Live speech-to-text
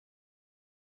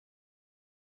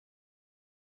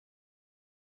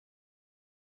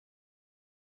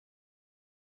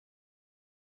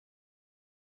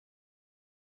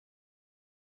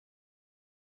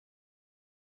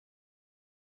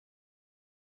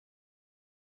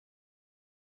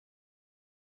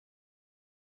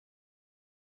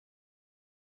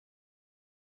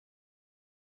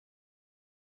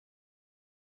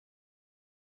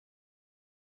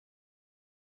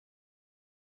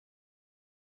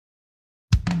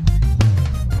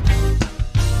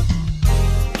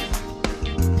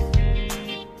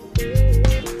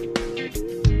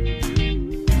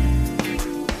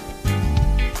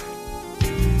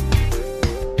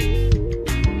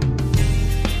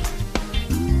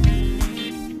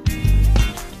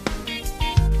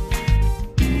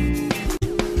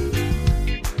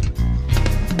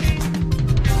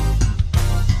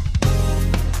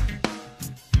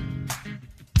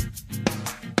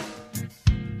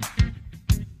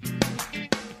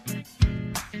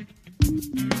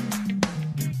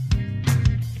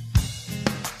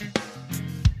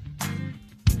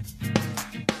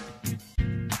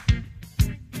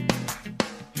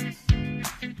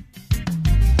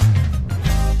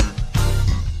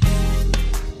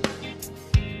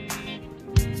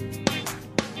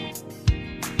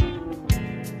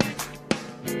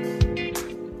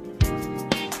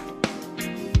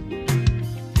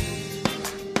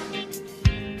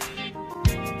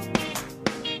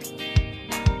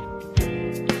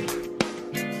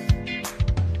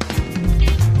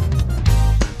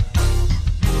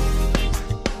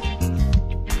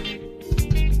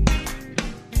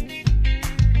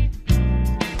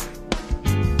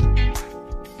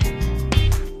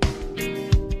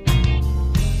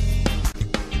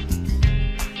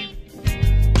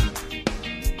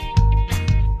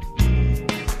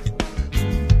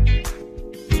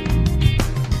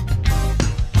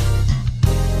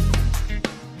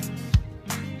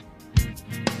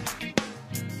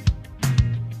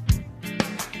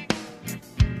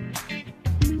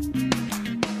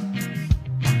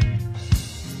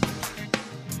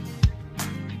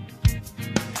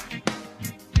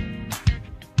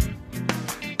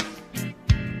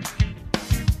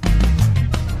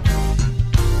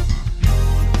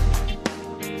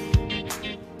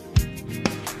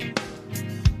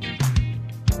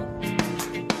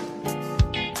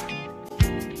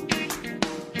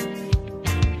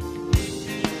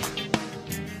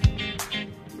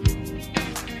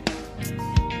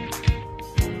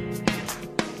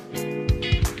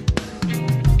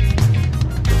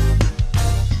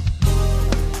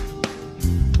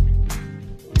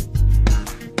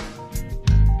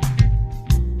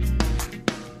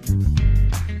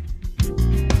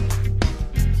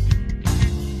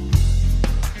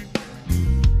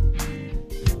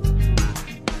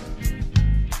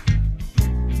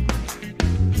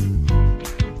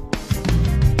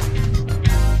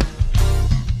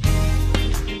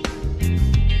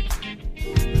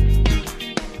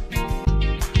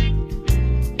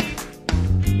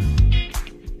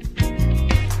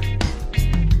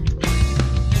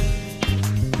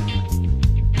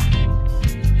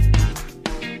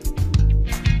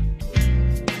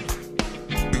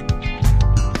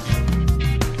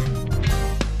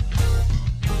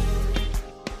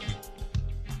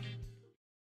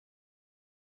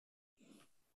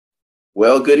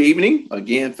Well, good evening.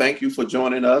 Again, thank you for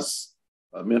joining us.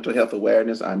 Mental Health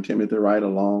Awareness. I'm Timothy Wright,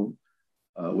 along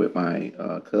with my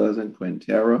cousin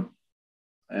Quintera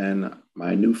and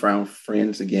my newfound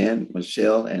friends again,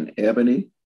 Michelle and Ebony.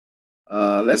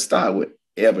 Let's start with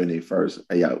Ebony first.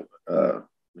 Michelle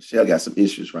got some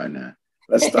issues right now.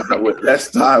 Let's start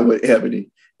with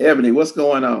Ebony. Ebony, what's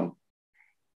going on?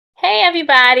 Hey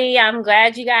everybody, I'm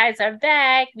glad you guys are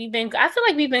back. I feel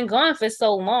like we've been gone for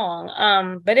so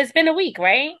long. But it's been a week,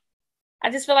 right?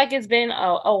 I just feel like it's been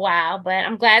a while, but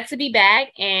I'm glad to be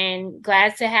back and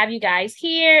glad to have you guys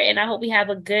here. And I hope we have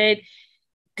a good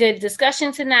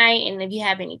discussion tonight. And if you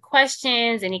have any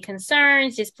questions, any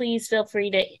concerns, just please feel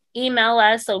free to email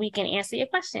us so we can answer your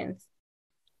questions.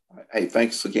 Hey,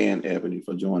 thanks again, Ebony,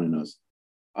 for joining us.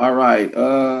 All right.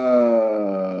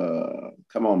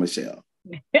 Come on, Michelle.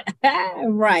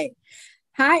 Right.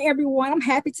 Hi everyone. I'm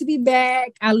happy to be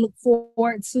back. I look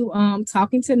forward to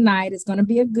talking tonight. It's going to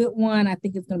be a good one. I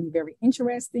think it's going to be very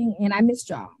interesting and I missed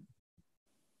y'all.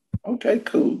 Okay,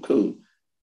 cool, cool.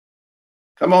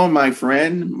 Come on, my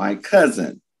friend, my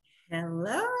cousin.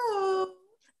 Hello.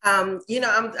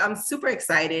 I'm super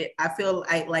excited. I feel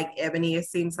like Ebony, it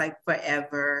seems like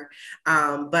forever.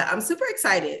 But I'm super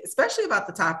excited, especially about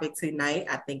the topic tonight.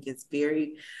 I think it's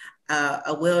very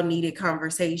a well-needed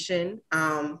conversation.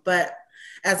 But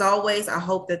as always, I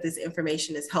hope that this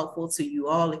information is helpful to you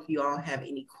all. If you all have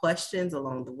any questions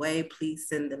along the way, please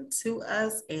send them to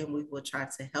us and we will try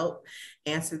to help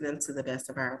answer them to the best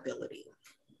of our ability.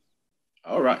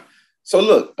 All right. So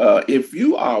look, if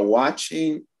you are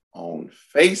watching on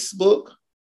Facebook,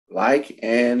 like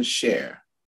and share.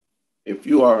 If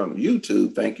you are on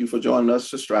YouTube, thank you for joining us.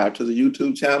 Subscribe to the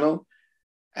YouTube channel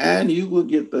and you will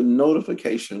get the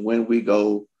notification when we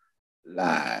go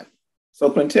live.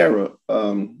 So Quintera,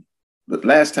 the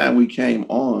last time we came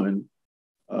on,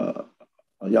 a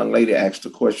young lady asked a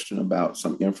question about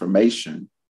some information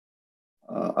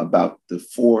about the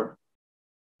four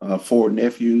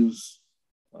nephews.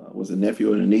 Was a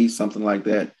nephew and a niece, something like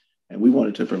that, and we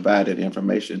wanted to provide that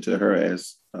information to her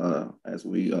as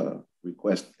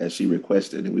she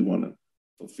requested, and we want to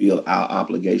fulfill our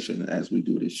obligation as we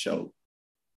do this show.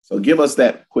 So give us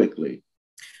that quickly.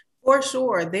 For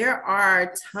sure. There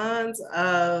are tons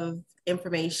of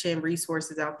information,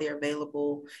 resources out there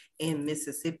available in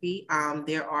Mississippi.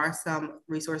 There are some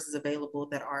resources available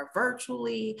that are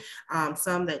virtually,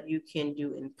 some that you can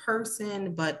do in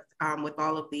person, but with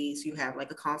all of these, you have like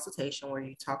a consultation where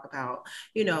you talk about,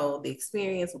 the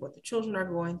experience of what the children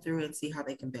are going through and see how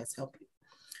they can best help you.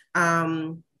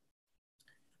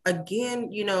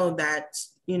 Again,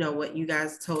 what you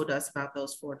guys told us about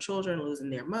those four children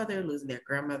losing their mother, losing their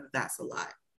grandmother, that's a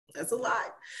lot. That's a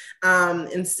lot.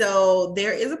 And so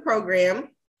there is a program.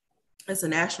 It's a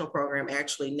national program,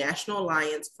 actually, National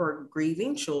Alliance for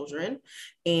Grieving Children.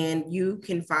 And you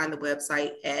can find the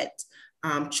website at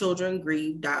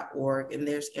childrengrieve.org. And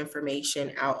there's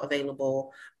information out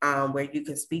available where you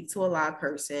can speak to a live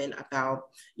person about,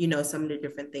 some of the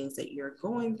different things that you're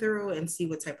going through and see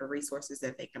what type of resources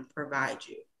that they can provide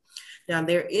you. Now,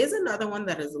 there is another one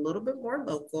that is a little bit more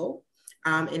local.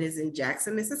 It is in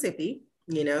Jackson, Mississippi.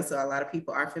 So a lot of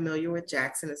people are familiar with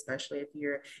Jackson, especially if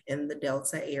you're in the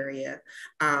Delta area.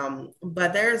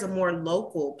 But there's a more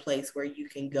local place where you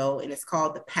can go, and it's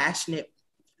called the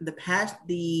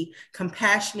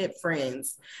Compassionate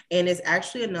Friends. And it's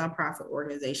actually a nonprofit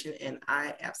organization, and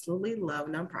I absolutely love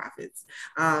nonprofits.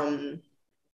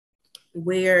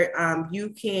 Where you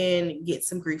can get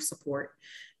some grief support.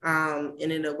 And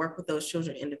it'll work with those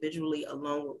children individually,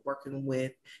 along with working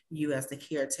with you as the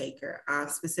caretaker.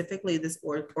 Specifically, this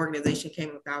organization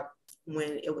came about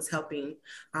when it was helping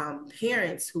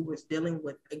parents who was dealing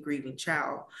with a grieving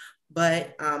child.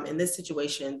 But in this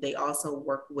situation, they also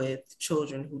work with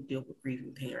children who deal with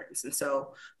grieving parents. And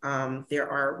so there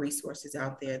are resources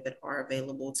out there that are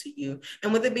available to you.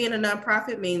 And with it being a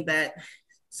nonprofit means that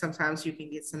sometimes you can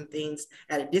get some things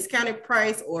at a discounted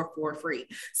price or for free.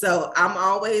 So I'm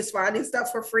always finding stuff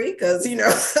for free because,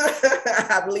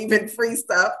 I believe in free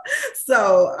stuff.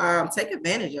 So take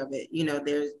advantage of it.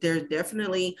 There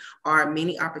definitely are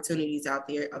many opportunities out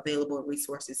there, available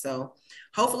resources. So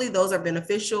hopefully those are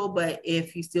beneficial. But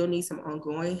if you still need some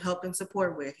ongoing help and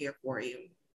support, we're here for you.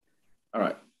 All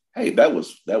right. Hey, that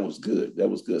was good. That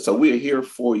was good. So we're here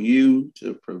for you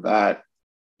to provide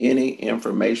any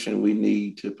information we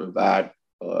need to provide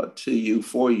to you,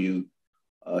 for you,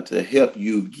 to help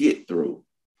you get through.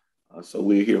 So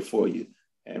we're here for you.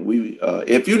 And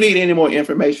if you need any more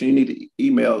information, you need to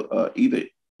either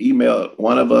email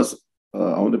one of us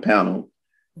on the panel,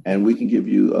 and we can give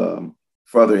you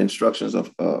further instructions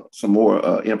of some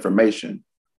more information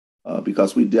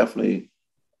because we definitely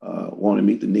want to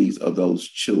meet the needs of those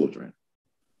children.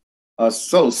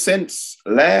 So since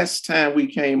last time we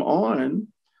came on,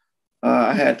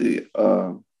 I had to,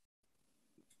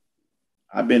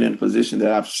 I've been in a position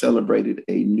that I've celebrated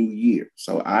a new year.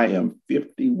 So I am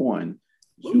 51,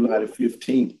 July the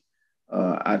 15th.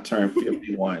 I turned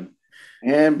 51.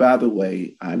 And by the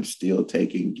way, I'm still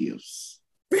taking gifts.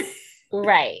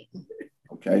 Right.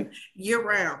 Okay. Year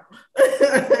round.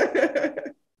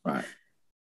 Right.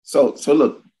 So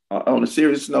look, on a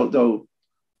serious note though,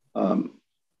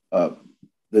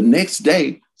 the next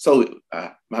day, so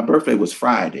my birthday was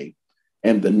Friday,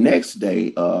 and the next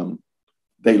day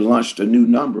they launched a new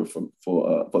number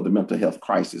for the mental health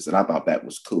crisis, and I thought that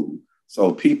was cool.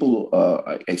 So people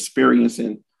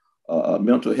experiencing a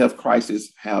mental health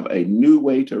crisis have a new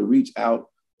way to reach out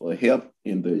for help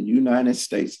in the United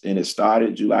States, and it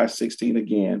started July 16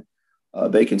 again.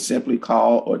 They can simply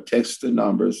call or text the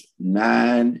numbers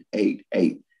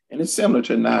 988, and it's similar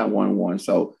to 911.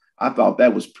 So I thought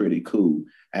that was pretty cool.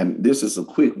 And this is a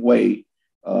quick way,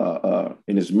 and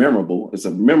it's memorable. It's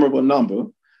a memorable number,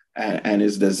 and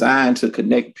it's designed to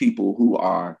connect people who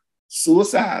are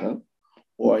suicidal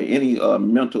or any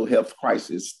mental health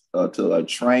crisis to a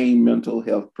trained mental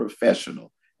health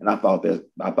professional. And I thought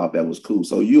that was cool.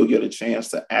 So you'll get a chance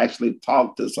to actually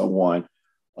talk to someone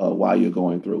while you're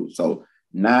going through. So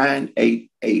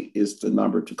 988 is the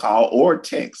number to call or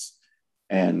text,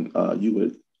 and you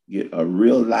would get a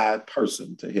real live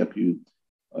person to help you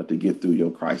to get through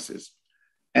your crisis.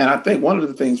 And I think one of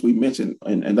the things we mentioned,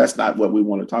 and that's not what we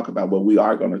want to talk about, but we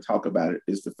are going to talk about it,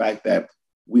 is the fact that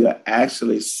we are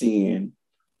actually seeing,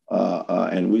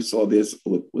 and we saw this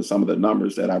with some of the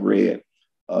numbers that I read,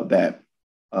 that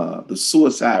the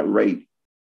suicide rate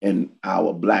in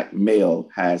our Black male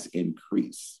has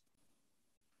increased.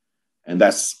 And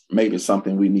that's maybe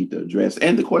something we need to address.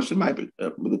 And the question might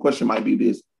be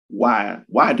this: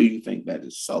 why do you think that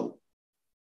is so?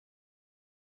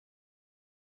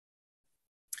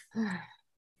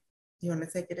 You want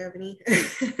to take it, Ebony?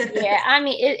 Yeah, I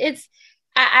mean, it's.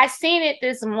 I seen it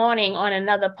this morning on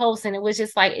another post, and it was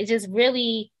just like, it just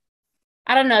really,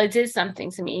 I don't know, it did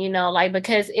something to me, like,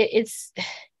 because it's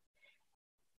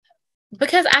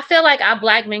because I feel like our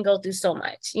Black men go through so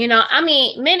much, I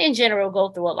mean, men in general go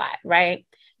through a lot, right?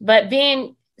 But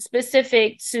being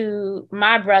specific to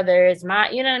my brothers, you know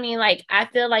what I mean? Like, I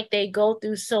feel like they go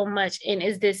through so much, and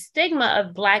is this stigma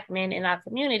of Black men in our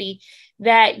community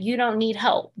that you don't need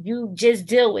help. You just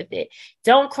deal with it.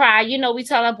 Don't cry. We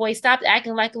tell our boys, stop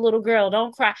acting like a little girl.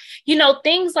 Don't cry.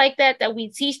 Things like that we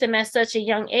teach them at such a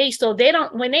young age. So they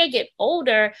don't, when they get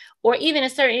older or even a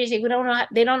certain age, they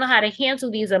don't know how to handle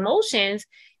these emotions.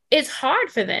 It's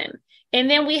hard for them. And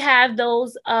then we have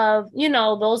those of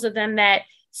them that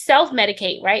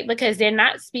self-medicate, right? Because they're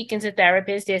not speaking to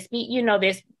therapists.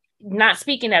 They're not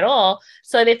speaking at all.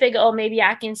 So they figure, oh, maybe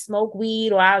I can smoke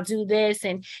weed or I'll do this.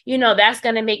 And, that's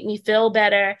going to make me feel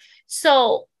better.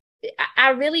 So I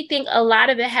really think a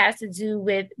lot of it has to do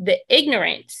with the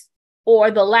ignorance or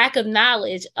the lack of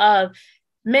knowledge of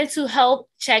mental health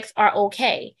checks are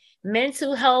okay.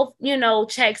 Mental health,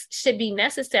 checks should be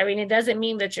necessary. And it doesn't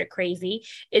mean that you're crazy.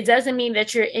 It doesn't mean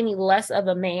that you're any less of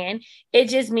a man. It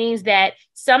just means that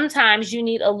sometimes you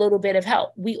need a little bit of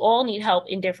help. We all need help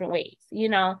in different ways,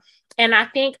 And I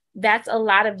think that's a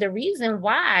lot of the reason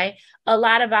why a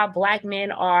lot of our Black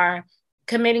men are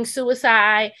committing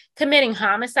suicide, committing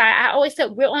homicide. I always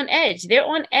said we're on edge. They're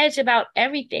on edge about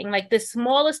everything. Like the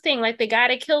smallest thing, like the guy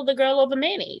that killed the girl over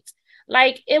mayonnaise.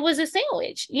 Like it was a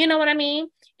sandwich. You know what I mean?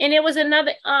 And it was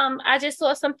another, I just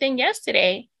saw something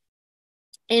yesterday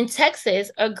in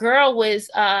Texas. A girl was,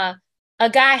 a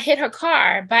guy hit her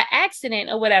car by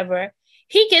accident or whatever.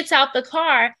 He gets out the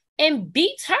car and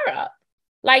beats her up,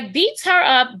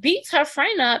 beats her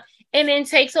friend up, and then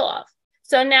takes off.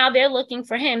 So now they're looking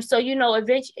for him. So,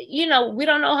 eventually, we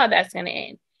don't know how that's going to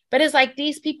end. But it's like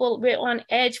these people, we're on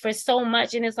edge for so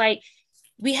much. And it's like,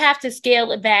 we have to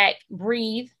scale it back,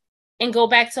 breathe, and go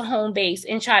back to home base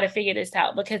and try to figure this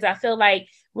out, because I feel like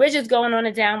we're just going on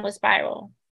a downward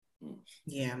spiral.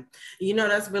 Yeah.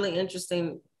 That's really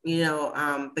interesting,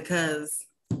 because,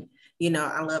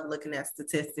 I love looking at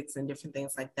statistics and different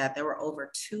things like that. There were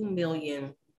over 2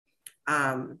 million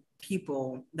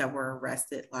people that were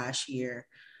arrested last year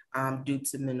due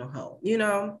to mental health,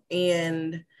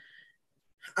 and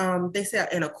they said,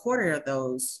 and a quarter of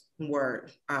those were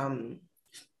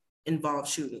involved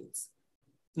shootings.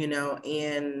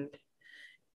 And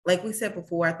like we said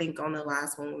before, I think on the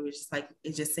last one, we were just like,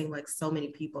 it just seemed like so many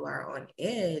people are on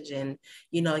edge. And,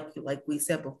 like we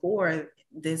said before,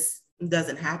 this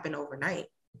doesn't happen overnight.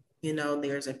 You know,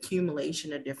 there's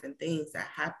accumulation of different things that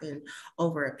happen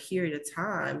over a period of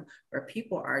time where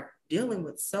people are dealing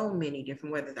with so many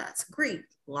different, whether that's grief,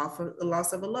 loss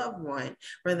of a loved one,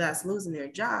 whether that's losing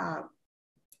their job.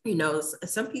 You know,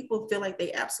 some people feel like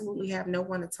they absolutely have no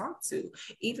one to talk to,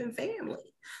 even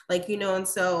family. Like, you know, and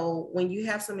so when you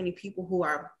have so many people who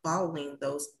are bottling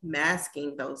those,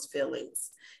 masking those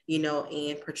feelings, you know,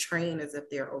 and portraying as if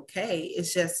they're okay,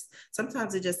 it's just,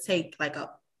 sometimes it just takes like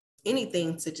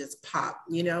anything to just pop,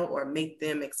 you know, or make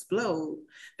them explode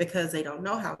because they don't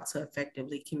know how to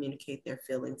effectively communicate their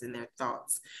feelings and their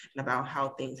thoughts and about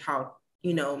how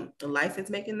you know, life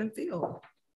is making them feel.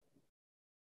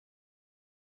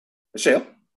 Michelle?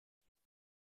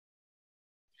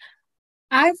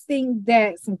 I think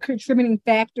that some contributing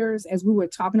factors, as we were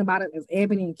talking about it, as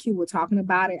Ebony and Q were talking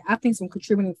about it, I think some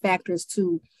contributing factors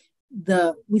to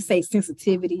we say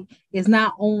sensitivity is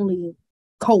not only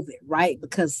COVID, right?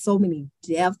 Because so many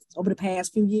deaths over the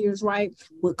past few years, right,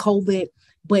 with COVID,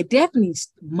 but definitely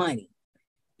money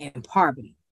and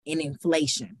poverty and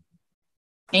inflation.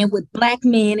 And with Black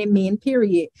men and men,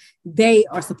 period, they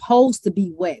are supposed to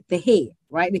be what? The head,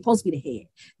 right? They're supposed to be the head.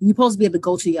 You're supposed to be able to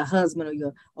go to your husband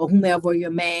or whomever, your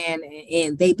man,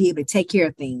 and they be able to take care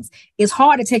of things. It's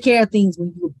hard to take care of things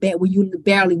when you're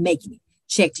barely making it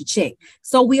check to check.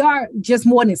 So we are just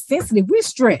more than sensitive. We're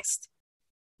stressed.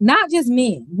 Not just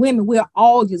men, women, we're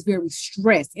all just very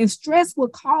stressed. And stress will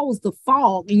cause the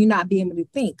fog and you not being able to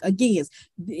think. Again,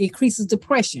 it increases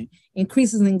depression,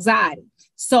 increases anxiety.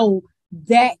 So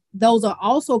those are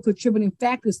also contributing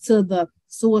factors to the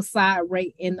suicide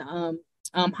rate and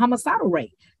homicidal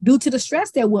rate due to the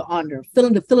stress that we're under,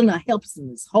 feeling of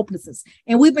hopelessness.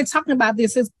 And we've been talking about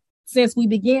this since we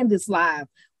began this live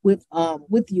with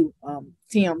you,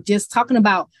 Tim, just talking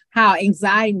about how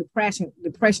anxiety and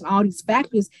depression, all these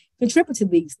factors contribute to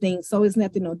these things. So it's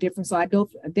nothing no different. So I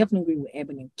definitely agree with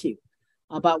Ebony and Q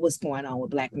about what's going on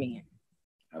with Black men.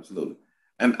 Absolutely.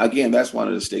 And again, that's one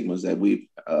of the stigmas that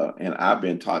and I've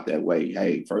been taught that way.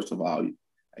 Hey, first of all,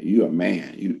 you're a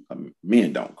man.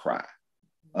 Men don't cry.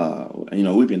 You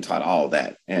know, we've been taught all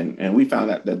that, and we found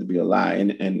that to be a lie.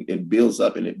 And it builds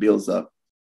up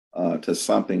to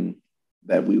something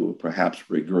that we will perhaps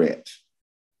regret.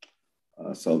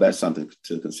 So that's something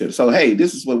to consider. So, hey,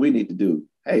 this is what we need to do.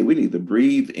 Hey, we need to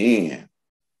breathe in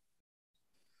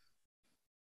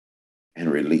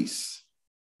and release.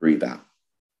 Breathe out.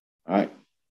 All right.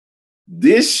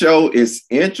 This show is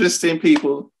interesting,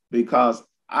 people, because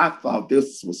I thought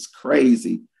this was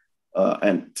crazy.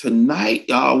 And tonight,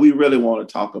 y'all, we really want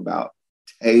to talk about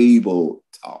table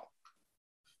talk.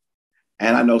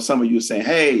 And I know some of you are saying,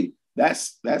 hey,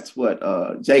 that's what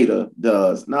Jada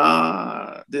does.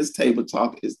 Nah, this table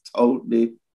talk is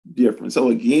totally different. So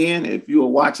again, if you are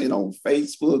watching on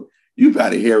Facebook, you got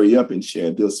to hurry up and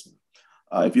share this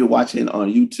one. If you're watching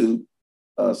on YouTube,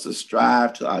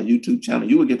 subscribe to our YouTube channel.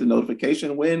 You will get the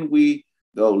notification when we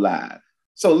go live.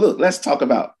 So look, let's talk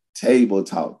about table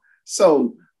talk.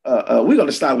 So we're going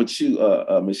to start with you,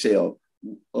 Michelle.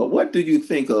 What do you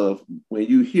think of when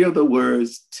you hear the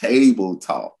words table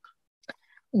talk?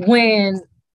 When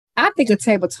I think of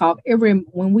table talk,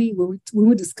 when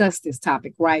we discussed this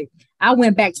topic, right? I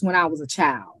went back to when I was a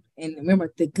child and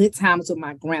remember the good times with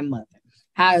my grandmother,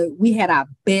 how we had our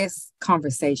best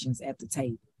conversations at the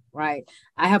table. Right.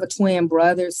 I have a twin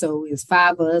brother, so it's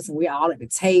 5 of us, and we're all at the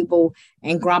table.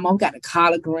 And grandma got the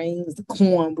collard greens, the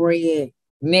cornbread,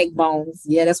 neck bones.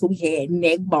 Yeah, that's what we had,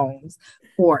 neck bones,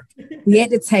 pork. We at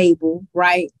the table,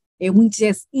 right? And we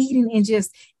just eating and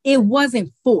it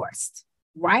wasn't forced,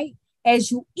 right?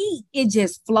 As you eat, it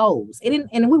just flows.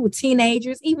 And we were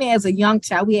teenagers, even as a young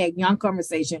child, we had young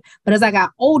conversation. But as I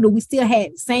got older, we still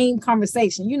had the same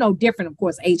conversation, different, of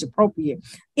course, age appropriate.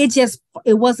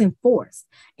 It wasn't forced.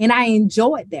 And I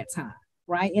enjoyed that time,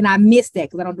 right? And I missed that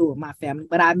because I don't do it with my family,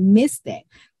 but I missed that.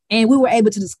 And we were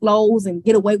able to disclose and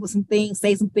get away with some things,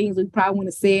 say some things we probably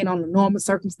wouldn't have said on the normal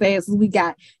circumstances. We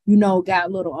got,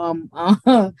 got little,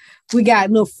 we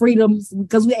got little freedoms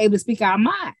because we were able to speak our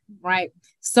mind, right?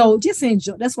 So just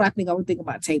enjoy. That's what I would think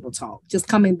about table talk. Just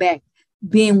coming back,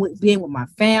 being with my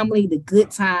family, the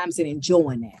good times, and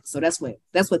enjoying that. So that's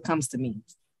what comes to me.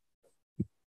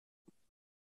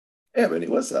 Ebony,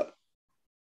 what's up?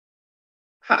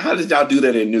 How did y'all do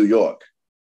that in New York?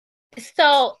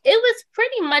 So it was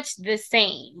pretty much the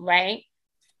same, right?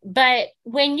 But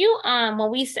when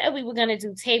we said we were gonna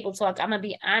do table talk, I'm gonna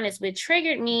be honest, what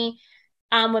triggered me,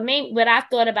 what I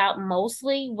thought about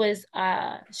mostly was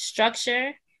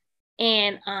structure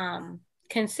and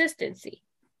consistency,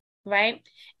 right?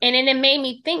 And then it made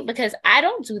me think, because I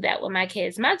don't do that with my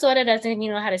kids. My daughter doesn't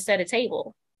even know how to set a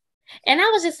table. And I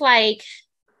was just like,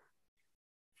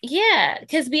 Yeah,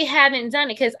 because we haven't done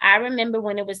it. Because I remember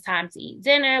when it was time to eat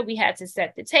dinner, we had to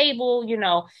set the table,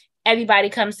 everybody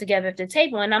comes together at the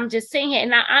table. And I'm just sitting here.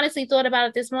 And I honestly thought about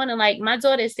it this morning. Like, my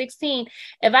daughter is 16.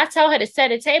 If I tell her to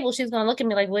set a table, she's going to look at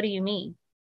me like, what do you mean?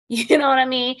 You know what I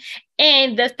mean?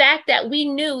 And the fact that we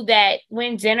knew that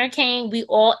when dinner came, we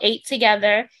all ate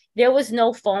together. There was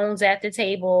no phones at the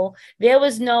table. There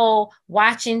was no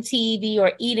watching TV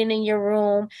or eating in your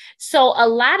room. So a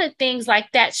lot of things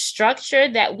like that structure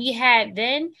that we had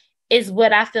then is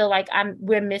what I feel like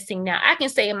we're missing now. I can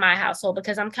say in my household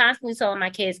because I'm constantly telling my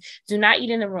kids, do not eat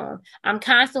in the room. I'm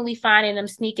constantly finding them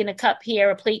sneaking a cup here,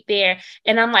 a plate there,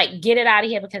 and I'm like, get it out of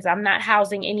here because I'm not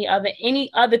housing any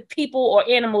other people or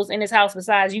animals in this house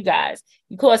besides you guys.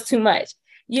 You cost too much.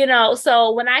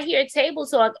 So when I hear table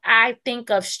talk, I think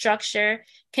of structure,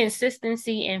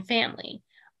 consistency, and family.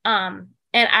 And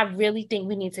I really think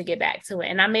we need to get back to it.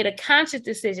 And I made a conscious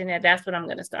decision that that's what I'm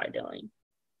going to start doing.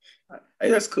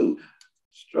 Hey, that's cool.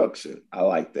 Structure. I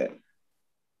like that.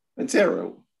 And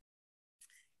Tara.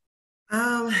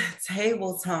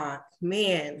 Table talk,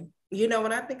 man.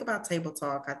 When I think about table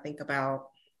talk, I think about,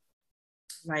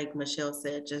 like Michelle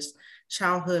said, just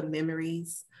childhood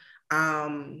memories.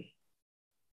 But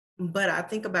I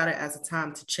think about it as a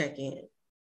time to check in.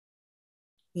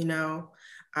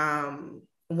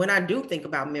 When I do think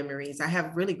about memories, I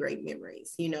have really great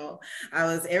memories.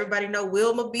 Everybody know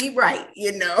Wilma B. Wright,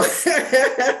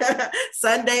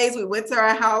 Sundays we went to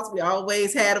our house. We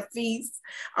always had a feast,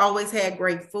 always had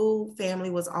great food. Family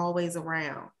was always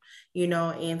around,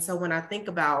 and so when I think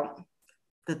about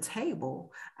the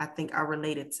table, I think I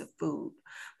relate it to food.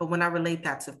 But when I relate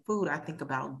that to food, I think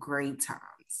about great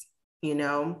times, and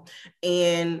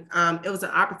it was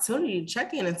an opportunity to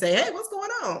check in and say, hey, what's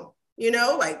going on?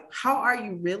 Like, how are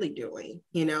you really doing?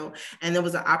 And there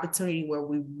was an opportunity where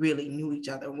we really knew each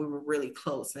other and we were really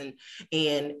close and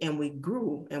we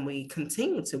grew and we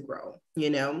continue to grow,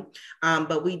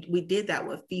 but we did that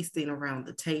with feasting around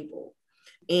the table.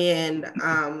 And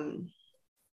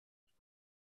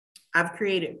I've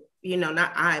created,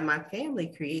 my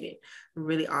family created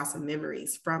really awesome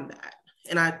memories from that.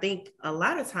 And I think a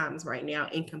lot of times right now,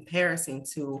 in comparison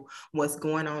to what's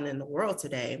going on in the world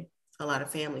today, a lot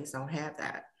of families don't have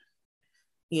that.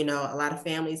 A lot of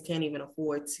families can't even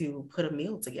afford to put a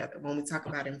meal together when we talk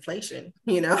about inflation,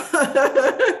 they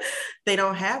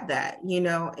don't have that,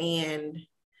 and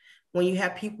when you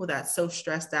have people that's so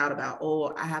stressed out about,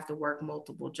 oh, I have to work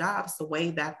multiple jobs, the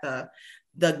way that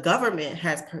the government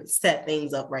has set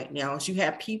things up right now is you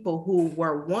have people who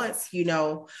were once,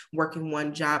 working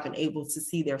one job and able to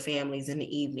see their families in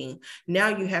the evening. Now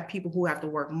you have people who have to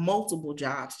work multiple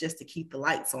jobs just to keep the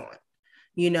lights on.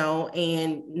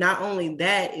 And not only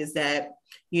that is that,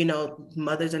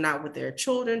 mothers are not with their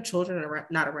children are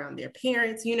not around their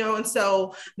parents, and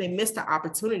so they miss the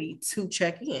opportunity to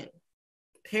check in.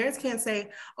 Parents can't say,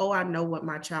 oh, I know what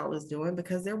my child is doing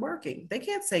because they're working. They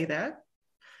can't say that,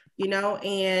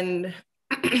 and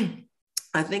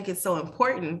I think it's so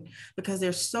important because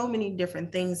there's so many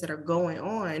different things that are going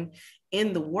on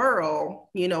in the world,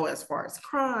 as far as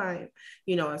crime,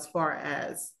 as far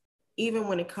as even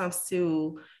when it comes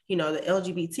to, the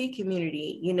LGBT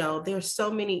community, there's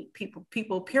so many people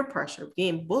peer pressure,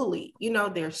 being bullied,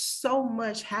 there's so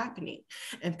much happening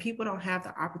and people don't have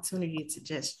the opportunity to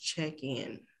just check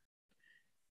in,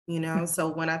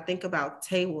 So when I think about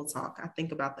table talk, I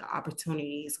think about the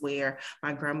opportunities where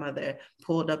my grandmother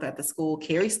pulled up at the school,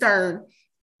 Carrie Stern,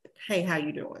 hey, how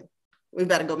you doing? We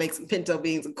better go make some pinto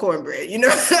beans and cornbread,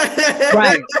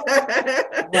 Right.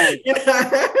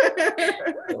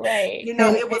 Right.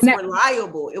 It was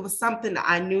reliable. It was something that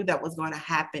I knew that was going to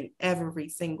happen every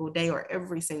single day or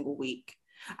every single week.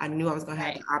 I knew I was going to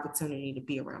have the opportunity to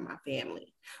be around my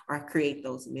family or create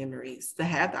those memories, to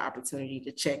have the opportunity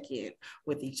to check in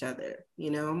with each other,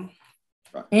 And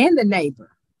the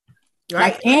neighbor.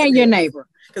 Right. Like, and your neighbor.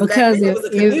 Because it was a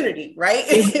community, right?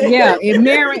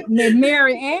 If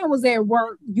Mary Ann was at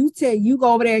work, you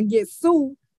go over there and get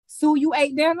Sue, you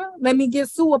ate dinner? Let me get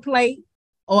Sue a plate.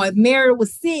 Or if Mary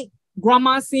was sick,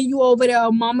 grandma send you over there,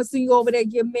 or mama send you over there,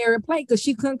 give Mary a plate because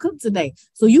she couldn't cook today.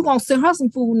 So you gonna send her some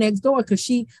food next door because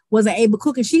she wasn't able to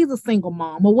cook and she's a single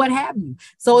mom or what have you.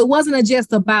 So it wasn't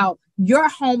just about your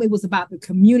home, it was about the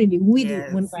community.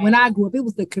 When I grew up, it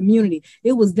was the community.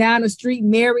 It was down the street,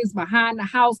 Mary's behind the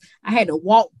house. I had to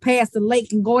walk past the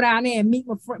lake and go down there and meet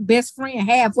my best friend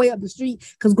halfway up the street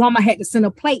because grandma had to send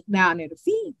a plate down there to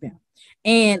feed them.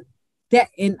 And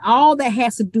all that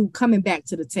has to do coming back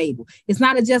to the table. It's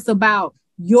not just about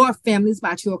your family, it's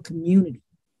about your community,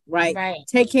 right?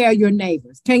 Take care of your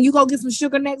neighbors. Can you go get some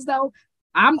sugar next though?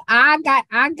 I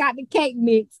got the cake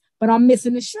mix. but I'm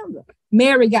missing the sugar.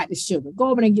 Mary got the sugar. Go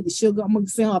over there and get the sugar. I'm going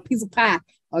to send her a piece of pie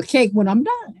or cake when I'm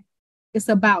done. It's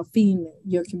about feeding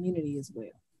your community as well.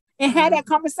 And have that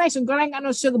conversation. Girl, I ain't got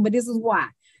no sugar, but this is why.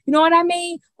 You know what I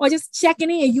mean? Or just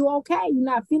checking in. You okay? You're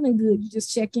not feeling good. You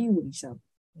just check in with each other.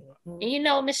 You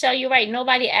know, Michelle, you're right.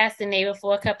 Nobody asks the neighbor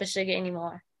for a cup of sugar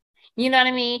anymore. You know what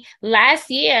I mean? Last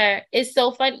year, it's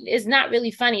so funny. It's not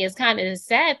really funny. It's kind of a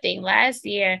sad thing. Last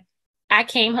year, I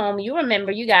came home, you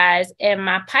remember, you guys, and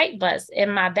my pipe bust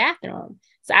in my bathroom.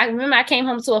 So I remember I came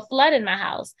home to a flood in my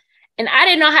house, and I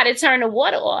didn't know how to turn the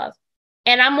water off.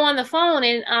 And I'm on the phone,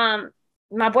 and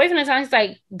my boyfriend is on. He's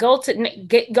like, go to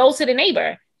the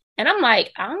neighbor. And I'm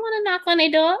like, I don't want to knock on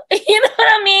their door. You know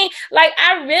what I mean? Like,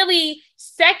 I really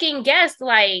second guessed,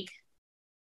 like,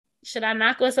 should I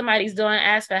knock on somebody's door and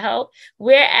ask for help?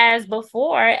 Whereas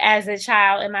before, as a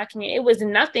child in my community, it was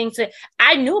nothing to,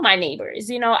 I knew my neighbors.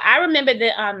 You know, I remember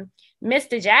that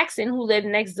Mr. Jackson, who lived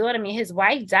next door to me, his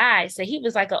wife died. So he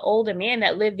was like an older man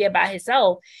that lived there by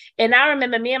himself. And I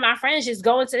remember me and my friends just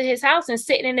going to his house and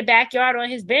sitting in the backyard on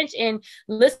his bench and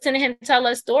listening to him tell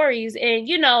us stories and,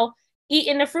 you know,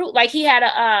 eating the fruit. Like he had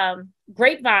a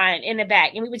grapevine in the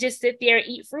back, and we would just sit there and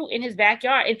eat fruit in his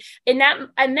backyard. And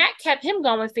that kept him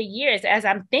going for years as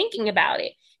I'm thinking about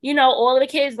it. You know, all of the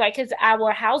kids, like, because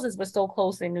our houses were so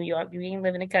close in New York. We didn't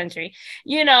live in the country,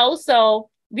 you know, so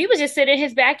we would just sit in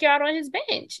his backyard on his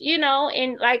bench, you know,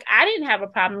 and like, I didn't have a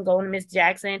problem going to Miss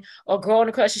Jackson or going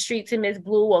across the street to Miss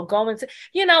Blue or going to,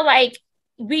 you know, like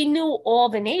we knew all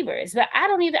the neighbors, but I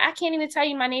can't even tell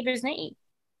you my neighbor's name.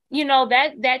 You know,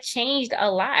 that changed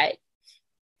a lot.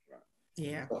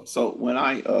 Yeah. So when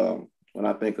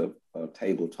I think of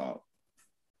table talk,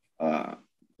 4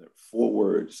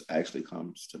 words actually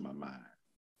comes to my mind.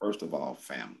 First of all,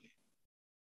 family.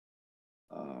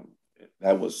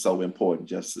 That was so important,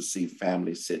 just to see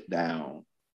family sit down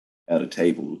at a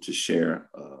table to share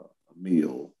a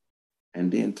meal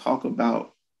and then talk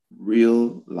about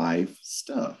real life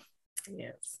stuff.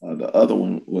 Yes. The other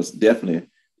one was definitely,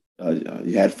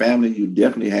 you had family, you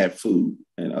definitely had food.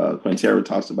 And Quintera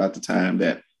talks about the time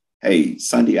that, hey,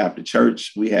 Sunday after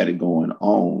church, we had it going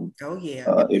on. Oh,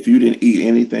 yeah. If you didn't eat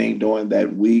anything during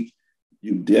that week,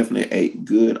 you definitely ate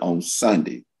good on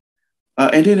Sunday.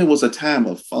 And then it was a time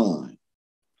of fun.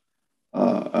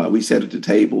 We sat at the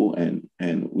table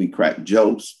and we cracked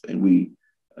jokes and we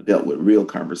dealt with real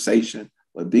conversation.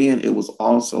 But then it was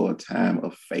also a time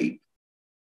of faith,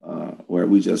 where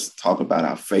we just talk about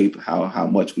our faith, how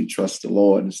much we trust the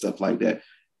Lord and stuff like that.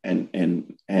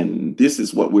 And this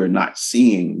is what we're not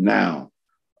seeing now,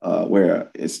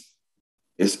 where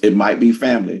it might be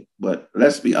family, but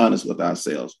let's be honest with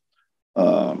ourselves.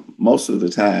 Most of the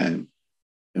time,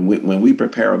 and when we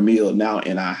prepare a meal now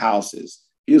in our houses,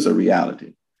 here's a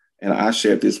reality. And I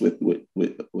shared this with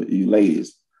you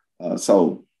ladies.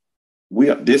 So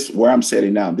where I'm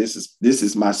sitting now, this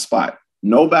is my spot.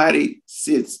 Nobody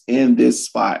sits in this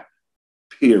spot,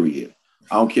 period.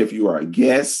 I don't care if you are a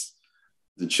guest.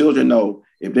 The children know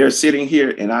if they're sitting here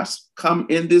and I come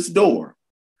in this door,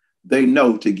 they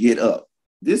know to get up.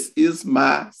 This is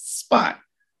my spot.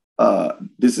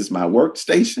 This is my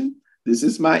workstation. This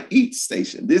is my eat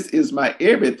station. This is my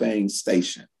everything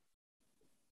station.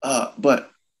 But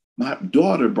my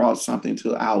daughter brought something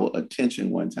to our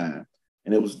attention one time,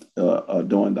 and it was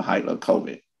during the height of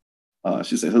COVID.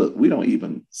 She said, look, we don't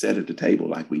even sit at the table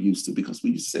like we used to, because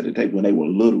we used to sit at the table when they were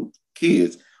little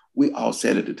kids. We all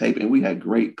sat at the table and we had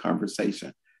great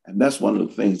conversation. And that's one of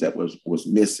the things that was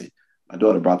missing. My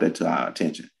daughter brought that to our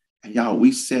attention. And y'all,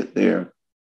 we sat there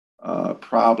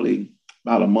probably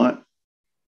about a month.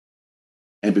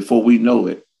 And before we know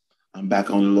it, I'm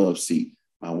back on the love seat.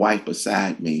 My wife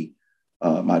beside me,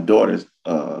 my daughter,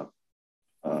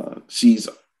 she's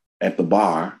at the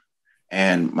bar,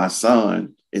 and my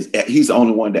son he's the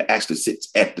only one that actually sits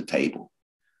at the table,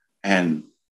 and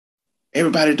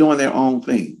everybody doing their own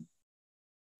thing.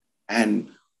 And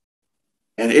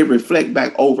it reflects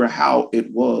back over how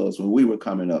it was when we were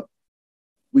coming up.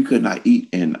 We could not eat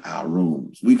in our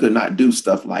rooms. We could not do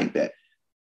stuff like that.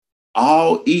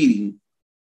 All eating,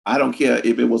 I don't care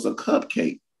if it was a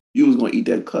cupcake, you was going to eat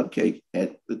that cupcake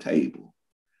at the table.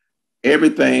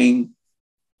 Everything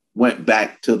went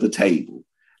back to the table.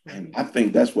 And I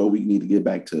think that's where we need to get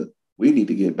back to. We need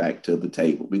to get back to the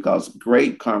table, because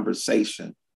great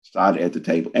conversation started at the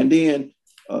table. And then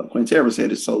Quintera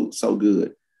said it so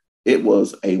good. It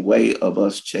was a way of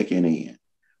us checking in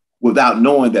without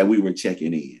knowing that we were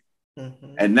checking in.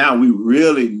 Mm-hmm. And now we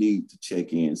really need to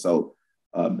check in. So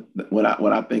when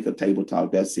I think of table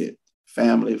talk, that's it.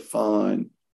 Family,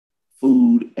 fun,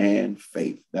 food, and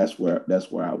faith. That's where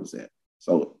I was at.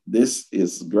 So this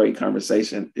is a great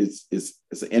conversation. It's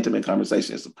an intimate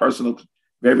conversation. It's a personal,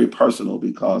 very personal,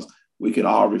 because we can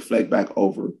all reflect back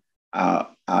over our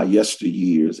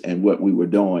yesteryears and what we were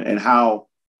doing, and how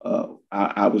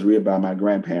I was reared by my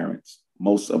grandparents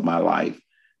most of my life,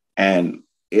 and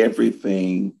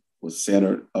everything was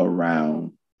centered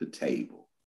around the table.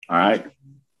 All right.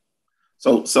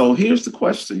 So here's the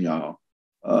question, y'all.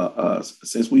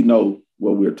 Since we know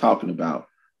what we're talking about,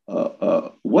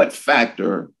 what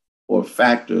factor or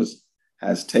factors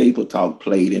has table talk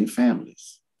played in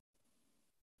families?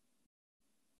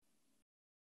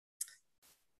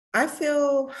 I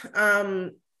feel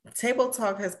table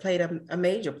talk has played a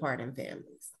major part in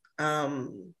families.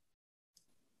 And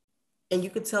you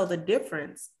could tell the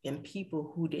difference in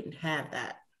people who didn't have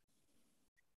that.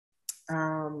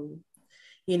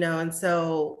 And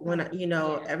so when,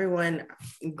 everyone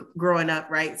growing up,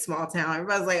 right, small town,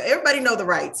 everybody's like, everybody know the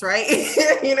rights, right?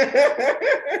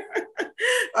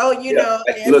 Look,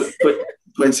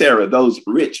 Quintera, those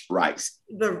rich rights.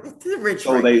 The rich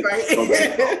rights,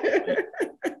 right?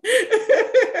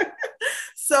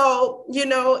 So,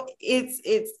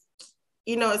 it's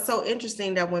so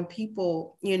interesting that when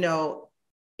people,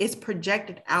 it's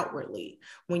projected outwardly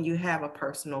when you have a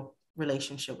personal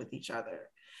relationship with each other.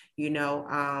 You know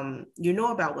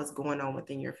about what's going on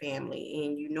within your family,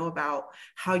 and you know about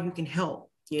how you can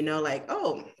help, like,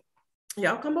 oh,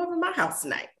 y'all come over to my house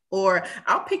tonight, or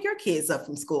I'll pick your kids up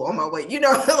from school on my way,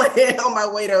 like on my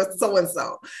way to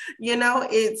so-and-so.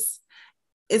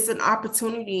 It's an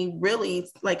opportunity, really,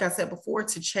 like I said before,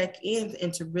 to check in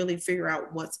and to really figure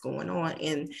out what's going on.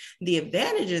 And the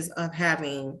advantages of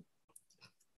having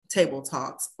table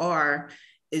talks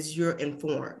is you're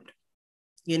informed.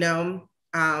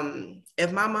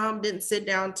 If my mom didn't sit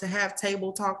down to have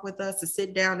table talk with us, to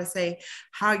sit down and say,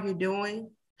 how you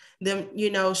doing? Then,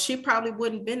 she probably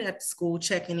wouldn't been at school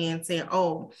checking in saying,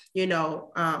 oh,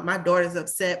 my daughter's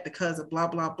upset because of blah,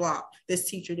 blah, blah. This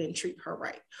teacher didn't treat her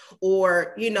right.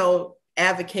 Or,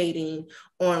 advocating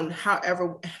on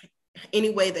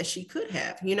any way that she could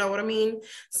have, you know what I mean?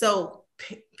 So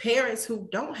parents who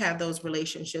don't have those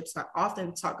relationships, I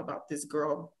often talk about this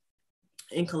girl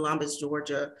in Columbus,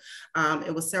 Georgia.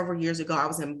 It was several years ago. I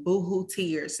was in boohoo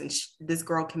tears, and this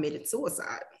girl committed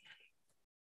suicide.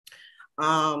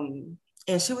 And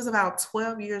she was about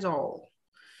 12 years old,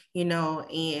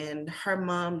 and her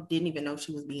mom didn't even know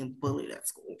she was being bullied at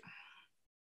school.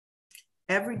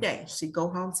 Every day she'd go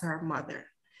home to her mother,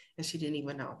 and she didn't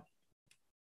even know,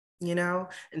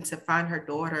 and to find her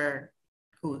daughter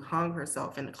who hung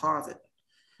herself in the closet,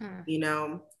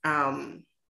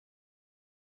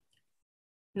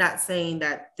 not saying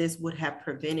that this would have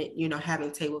prevented,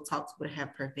 having table talks would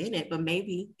have prevented, but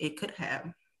maybe it could have.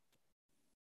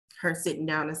 Her sitting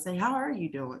down and saying, how are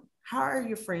you doing? How are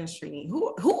your friends treating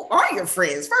you? Who are your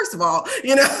friends? First of all,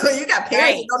 you got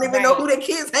parents who don't even know who their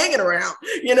kids hanging around,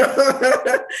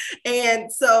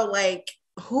 and so, like,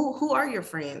 who are your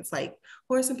friends? Like,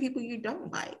 who are some people you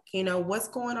don't like? What's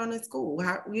going on in school?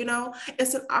 How,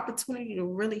 it's an opportunity to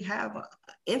really have an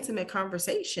intimate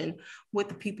conversation with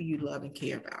the people you love and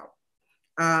care about.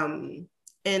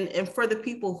 And for the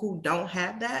people who don't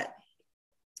have that,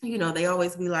 they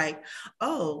always be like,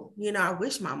 oh, I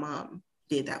wish my mom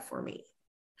did that for me.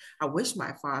 I wish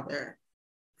my father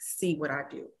see what I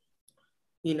do,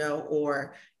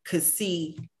 or could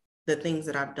see the things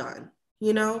that I've done,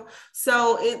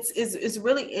 So it's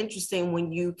really interesting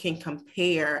when you can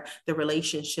compare the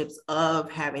relationships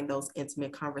of having those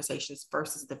intimate conversations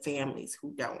versus the families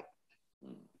who don't.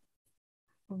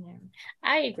 Yeah,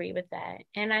 I agree with that.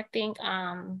 And I think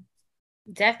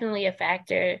definitely a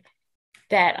factor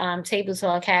that table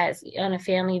talk has on a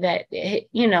family, that, a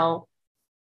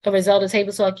result of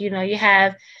table talk, you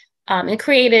have it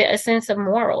created a sense of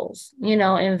morals,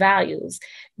 and values,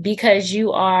 because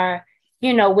you are,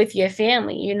 with your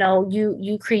family,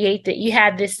 you create that, you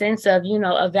have this sense of,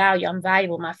 a value. I'm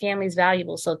valuable. My family's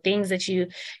valuable. So things that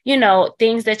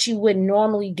things that you would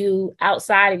normally do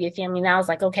outside of your family, now it's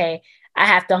like, okay, I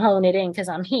have to hone it in because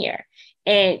I'm here.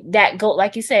 And that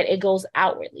like you said, it goes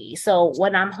outwardly. So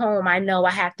when I'm home, I know I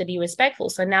have to be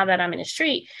respectful. So now that I'm in the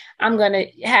street, I'm going to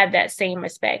have that same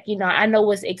respect. I know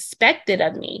what's expected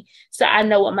of me. So I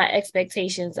know what my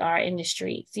expectations are in the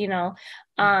streets, and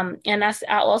I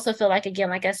also feel like, again,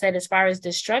 like I said, as far as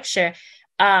the structure,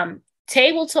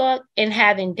 table talk and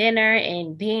having dinner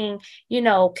and being,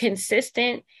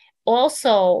 consistent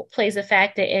also plays a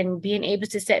factor in being able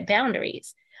to set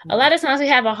boundaries. A lot of times we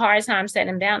have a hard time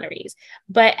setting boundaries,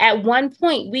 but at one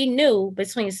point we knew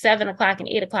between 7 o'clock and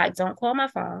 8 o'clock, don't call my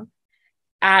phone.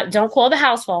 Don't call the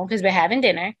house phone because we're having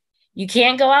dinner. You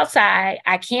can't go outside.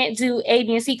 I can't do A,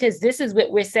 B, and C because this is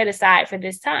what we're set aside for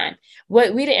this time.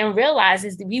 What we didn't realize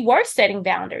is that we were setting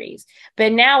boundaries,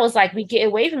 but now it's like we get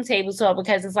away from table talk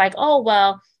because it's like, oh,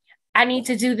 well, I need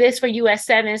to do this for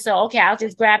US7. So, okay, I'll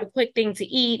just grab a quick thing to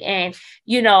eat and,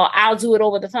 I'll do it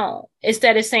over the phone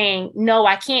instead of saying, no,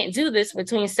 I can't do this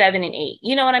between 7 and 8.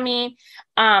 You know what I mean?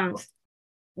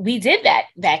 We did that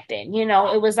back then.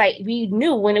 It was like we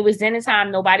knew when it was dinner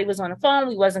time, nobody was on the phone.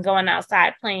 We wasn't going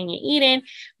outside playing and eating.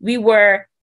 We were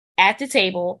at the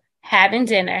table having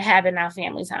dinner, having our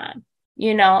family time,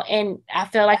 and I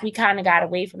feel like we kind of got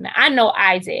away from that. I know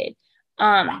I did.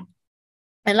 And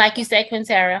like you said,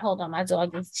 Quintera, hold on, my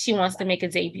dog, she wants to make a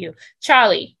debut.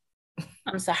 Charlie,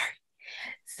 I'm sorry.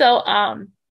 So,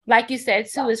 like you said,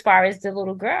 too, as far as the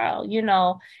little girl,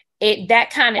 that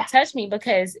kind of touched me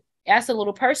because that's a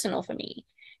little personal for me.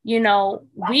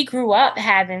 We grew up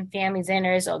having family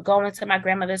dinners or going to my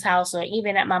grandmother's house or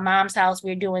even at my mom's house,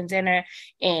 we're doing dinner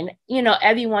and,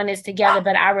 everyone is together.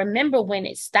 But I remember when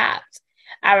it stopped.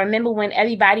 I remember when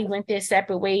everybody went their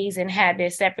separate ways and had their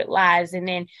separate lives. And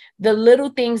then the little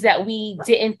things that we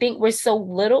didn't think were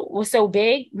so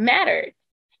big mattered.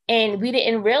 And we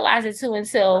didn't realize it too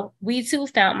until we too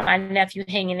found my nephew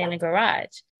hanging in the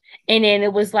garage. And then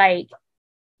it was like,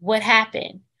 what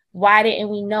happened? Why didn't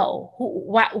we know?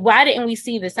 Why didn't we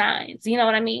see the signs? You know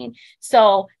what I mean?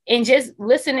 So, and just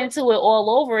listening to it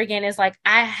all over again, it's like,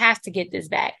 I have to get this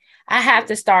back. I have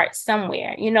to start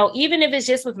somewhere, even if it's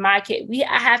just with my kid,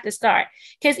 I have to start.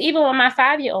 Because even with my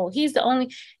 5-year-old,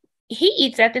 he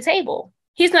eats at the table.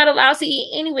 He's not allowed to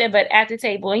eat anywhere but at the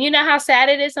table. And you know how sad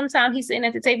it is sometimes he's sitting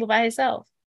at the table by himself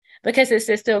because his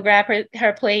sister will grab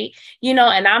her plate,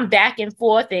 and I'm back and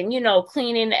forth and,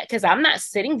 cleaning because I'm not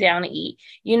sitting down to eat.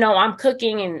 I'm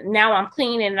cooking and now I'm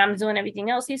cleaning and I'm doing everything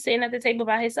else. He's sitting at the table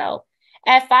by himself.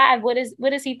 At 5, what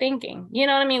is he thinking? You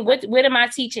know what I mean? What am I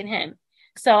teaching him?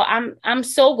 So I'm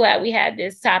so glad we had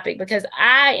this topic because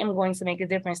I am going to make a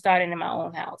difference starting in my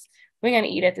own house. We're going to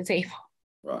eat at the table.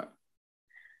 Right.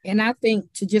 And I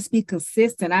think to just be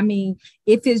consistent, I mean,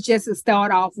 if it's just to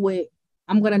start off with,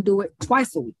 I'm going to do it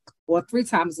twice a week or 3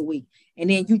 times a week. And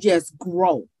then you just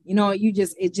grow,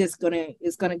 it's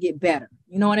going to get better.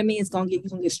 You know what I mean? You're going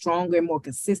to get stronger and more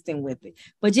consistent with it.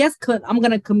 But I'm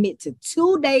going to commit to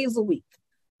 2 days a week.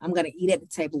 I'm going to eat at the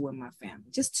table with my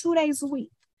family, just 2 days a week.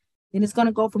 Then it's going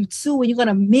to go from 2 and you're going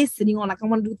to miss it. You're going like, I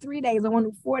want to do 3 days. I want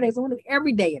to do 4 days. I want to do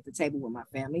every day at the table with my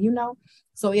family,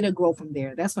 So it'll grow from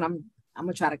there. That's what I'm going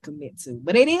to try to commit to.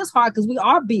 But it is hard because we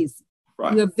are busy.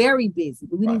 Right. We are very busy,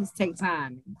 but we need to take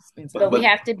time and spend time. But we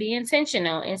have to be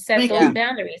intentional and set those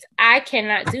boundaries. I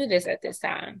cannot do this at this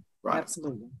time. Right.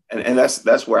 Absolutely. And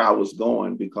that's where I was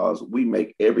going because we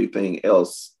make everything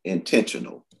else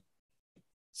intentional.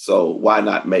 So why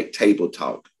not make table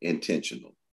talk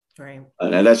intentional? Right.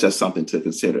 And that's just something to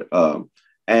consider.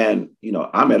 And,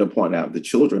 I'm at a point now, the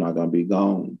children are going to be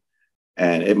gone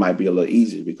and it might be a little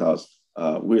easier because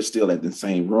we're still at the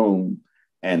same room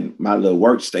and my little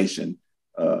workstation,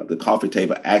 the coffee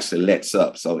table actually lets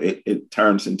up. So it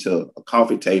turns into a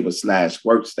coffee table /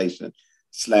 workstation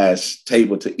 /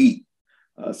 table to eat.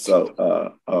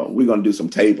 So we're going to do some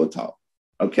table talk.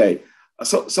 Okay.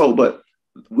 But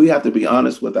we have to be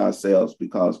honest with ourselves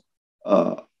because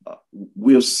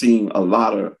we're seeing a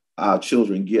lot of our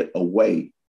children get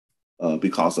away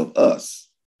because of us.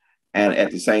 And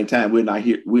at the same time, we're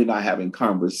not having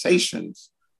conversations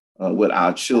with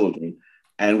our children.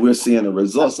 And we're seeing the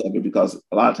results of it because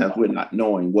a lot of times we're not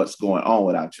knowing what's going on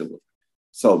with our children.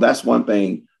 So that's one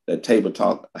thing that Table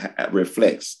Talk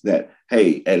reflects that,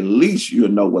 hey, at least you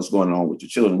know what's going on with your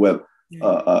children. Well,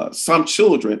 some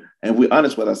children, and we're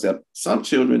honest with ourselves, some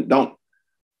children don't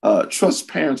trust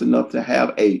parents enough to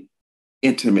have a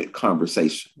intimate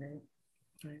conversation.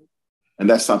 Right. And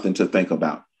that's something to think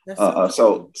about.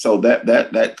 So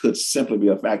that could simply be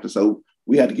a factor. So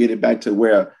we had to get it back to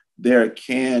where there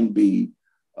can be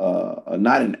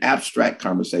not an abstract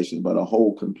conversation, but a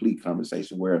whole complete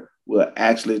conversation where we're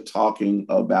actually talking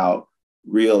about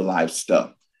real life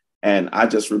stuff. And I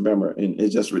just remember, and it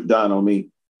just dawned on me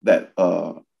that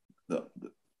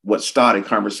what started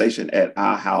conversation at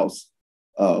our house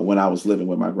when I was living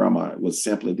with my grandma was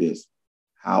simply this: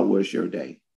 how was your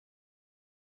day?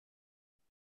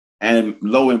 And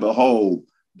lo and behold,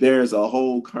 there's a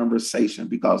whole conversation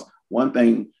because one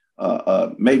thing,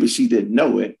 maybe she didn't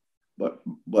know it,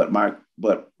 but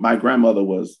my grandmother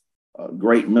was a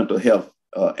great mental health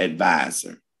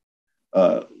advisor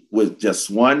with just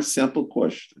one simple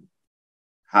question: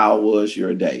 how was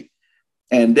your day?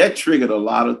 And that triggered a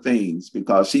lot of things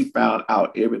because she found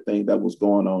out everything that was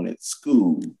going on at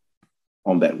school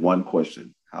on that one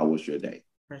question: how was your day?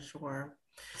 For sure.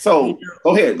 So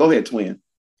go ahead, twin.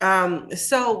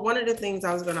 So one of the things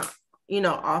I was gonna,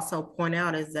 also point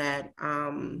out is that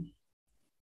and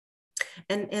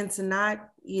to not,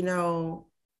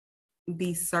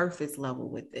 be surface level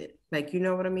with it. Like, you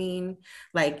know what I mean?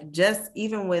 Like, just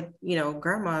even with,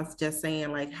 grandma's just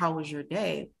saying, like, how was your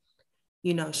day?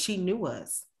 She knew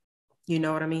us. You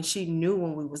know what I mean? She knew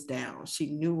when we was down. She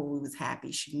knew when we was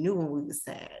happy. She knew when we was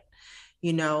sad.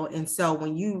 And so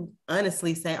when you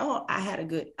honestly say, oh,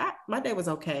 my day was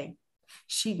okay,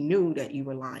 she knew that you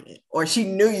were lying, or she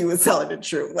knew you were telling the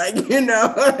truth. Like,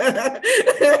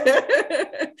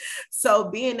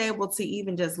 so being able to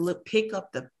even just pick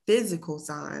up the physical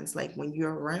signs, like when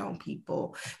you're around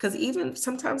people, because even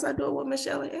sometimes I do it with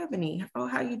Michelle and Ebony. Oh,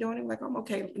 how you doing? I'm like, I'm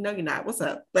okay. No, you're not. What's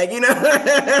up? Like,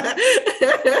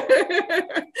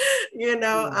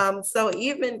 so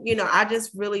even, I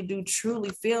just really do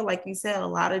truly feel, like you said, a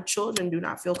lot of children do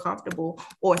not feel comfortable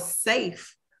or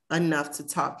safe enough to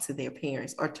talk to their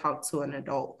parents or talk to an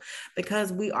adult,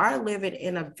 because we are living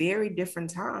in a very different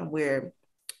time where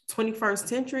 21st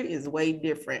century is way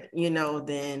different,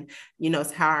 than,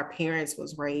 how our parents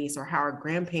was raised or how our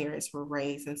grandparents were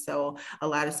raised. And so a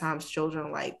lot of times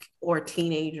children, like, or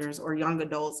teenagers or young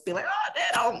adults be like, oh,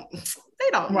 they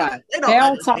don't right. They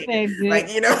don't talk that good. Like,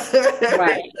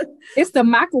 right. It's the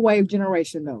microwave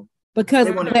generation though. Because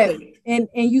and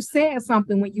you said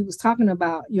something when you was talking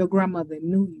about your grandmother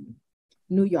knew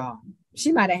y'all.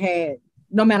 She might have had,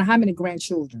 no matter how many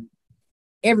grandchildren,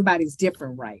 everybody's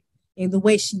different, right? And the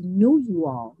way she knew you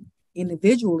all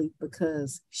individually,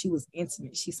 because she was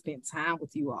intimate, she spent time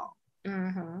with you all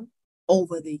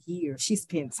over the years. She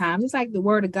spent time, just like the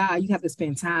word of God. You have to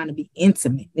spend time to be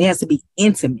intimate. It has to be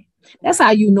intimate. That's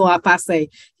how you know. If I say,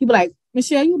 you be like,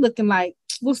 Michelle, you looking like,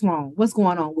 what's wrong? What's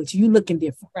going on with you? You looking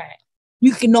different. Right.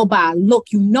 You can know by a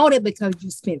look. You know that because you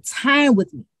spent time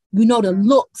with me. You know the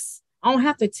looks. I don't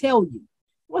have to tell you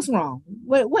what's wrong.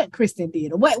 What Kristen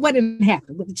did or what didn't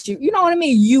happen with the children. You know what I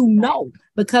mean? You know,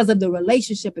 because of the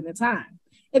relationship and the time.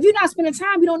 If you're not spending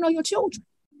time, you don't know your children.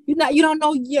 You don't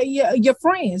know your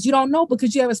friends. You don't know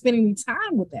because you haven't spent any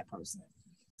time with that person.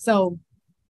 So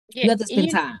you have to spend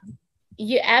time.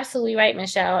 You're absolutely right,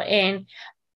 Michelle. And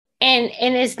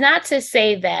it's not to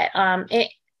say that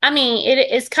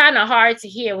it's kind of hard to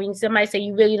hear when somebody say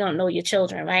you really don't know your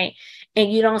children, right?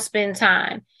 And you don't spend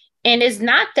time. And it's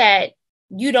not that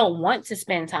you don't want to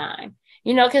spend time,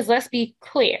 because let's be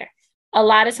clear. A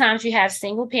lot of times you have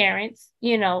single parents,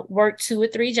 work 2 or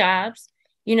 3 jobs,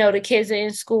 the kids are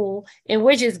in school and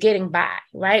we're just getting by,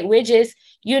 right? We're just,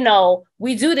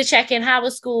 we do the check-in, how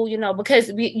was school,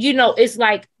 because we, it's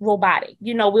like robotic,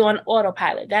 we're on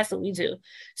autopilot. That's what we do.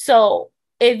 So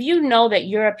if you know that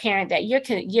you're a parent, that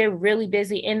you're really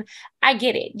busy, and I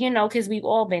get it, because we've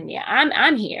all been there.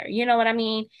 I'm here. You know what I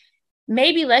mean?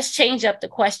 Maybe let's change up the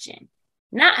question.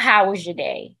 Not how was your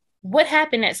day? What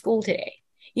happened at school today?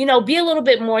 Be a little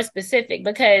bit more specific,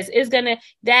 because it's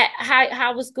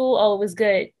how was school? Oh, it was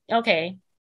good. Okay.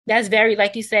 That's very,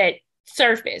 like you said,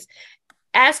 surface.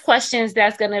 Ask questions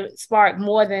that's going to spark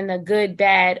more than a good,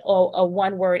 bad, or a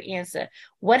one-word answer.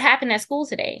 What happened at school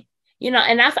today?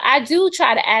 And I do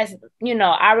try to ask,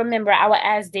 I remember I would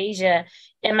ask Deja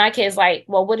and my kids, like,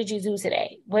 well, what did you do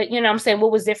today? What, I'm saying,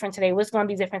 what was different today? What's going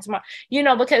to be different tomorrow?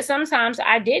 Because sometimes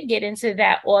I did get into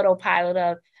that autopilot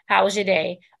of, how was your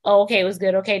day? Oh, okay, it was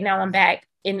good. Okay, now I'm back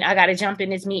and I got to jump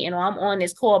in this meeting, or I'm on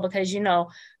this call because, in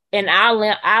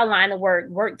our line of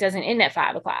work doesn't end at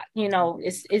 5 o'clock.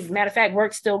 It's matter of fact,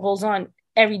 work still goes on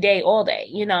every day, all day,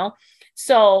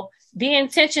 So be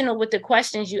intentional with the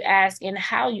questions you ask and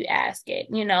how you ask it,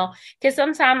 because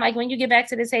sometimes, like when you get back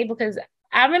to the table, because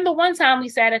I remember one time we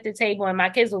sat at the table and my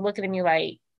kids were looking at me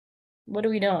like, what are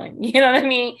we doing? You know what I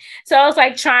mean? So I was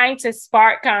like trying to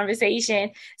spark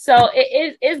conversation. So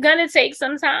it's going to take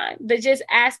some time, but just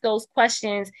ask those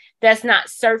questions that's not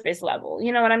surface level.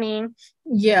 You know what I mean?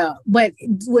 Yeah. But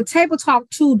with table talk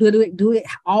too, do it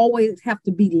always have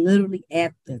to be literally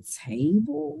at the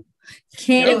table?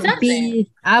 Can it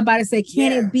be, I was about to say,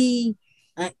 it be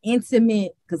an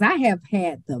intimate, because I have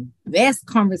had the best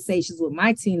conversations with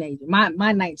my teenager, my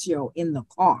 9-year-old in the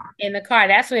car.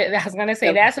 That's what I was gonna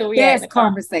say. That's what we had. Best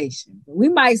conversation. We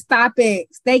might stop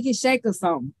at Steak and Shake or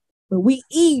something, but we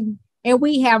eat and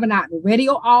we having out the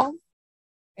radio off,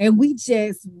 and we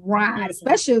just ride,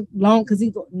 especially long, because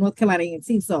he's North Carolina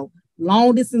A&T, so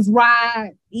long distance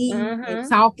ride, eating and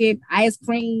talking, ice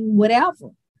cream,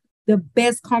 whatever. The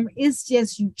best it's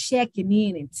just you checking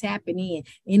in and tapping in.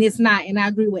 And it's not, and I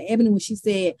agree with Ebony when she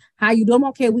said, how you doing?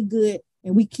 Okay, we good,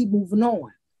 and we keep moving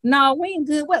on. No, we ain't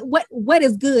good. What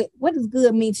is good? What does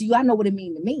good mean to you? I know what it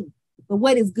means to me. but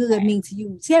what does good mean to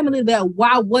you? Tell me a little bit about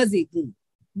why was it good?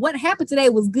 What happened today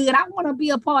was good. I want to be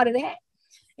a part of that.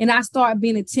 And I started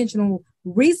being intentional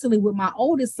recently with my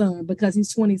oldest son because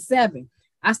he's 27.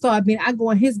 I go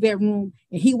in his bedroom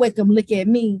and he wake up and look at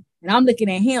me and I'm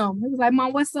looking at him. He was like,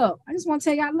 Mom, what's up? I just want to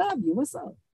tell you I love you. What's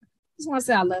up? I just want to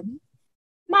say I love you.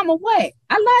 Mama, what?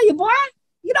 I love you, boy.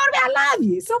 You know what I mean? I love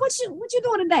you. So what you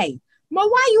doing today? Mom,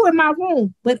 why you in my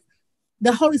room? But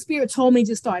the Holy Spirit told me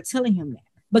to start telling him that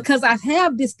because I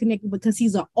have disconnected because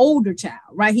he's an older child,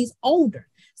 right? He's older.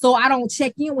 So I don't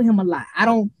check in with him a lot.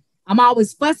 I'm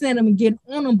always fussing at him and getting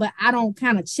on him, but I don't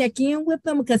kind of check in with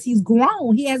him because he's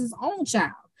grown. He has his own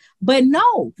child. But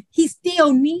no, he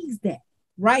still needs that,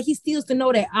 right? He still to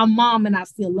know that I'm mom and I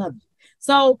still love you.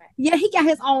 So yeah, he got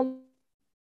his own.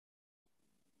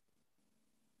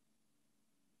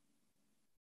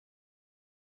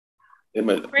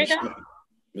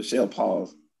 Michelle,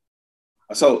 pause.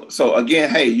 So again,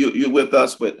 hey, you're with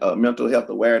us with Mental Health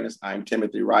Awareness. I'm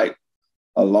Timothy Wright,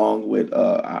 along with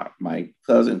my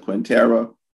cousin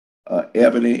Quintera,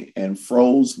 Ebony, and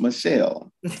Froze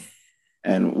Michelle,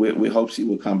 and we hope she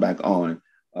will come back on.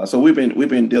 So we've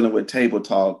been dealing with table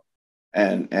talk,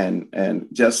 and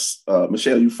just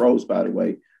Michelle, you froze by the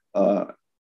way,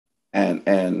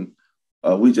 and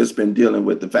we just been dealing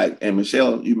with the fact. And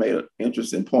Michelle, you made an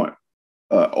interesting point,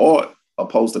 or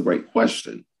posed a great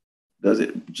question. Does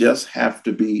it just have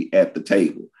to be at the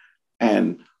table?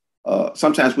 And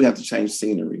sometimes we have to change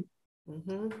scenery.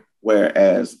 Mm-hmm.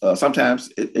 Whereas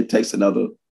sometimes it takes another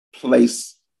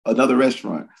place, another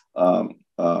restaurant.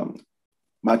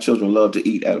 My children love to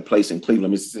eat at a place in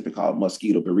Cleveland, Mississippi called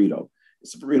Mosquito Burrito.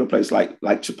 It's a burrito place like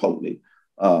Chipotle.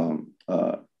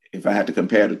 If I had to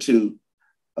compare the two,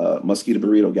 Mosquito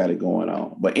Burrito got it going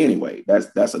on. But anyway,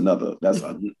 that's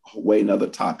a way another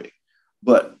topic.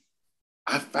 But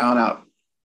I found out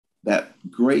that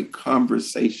great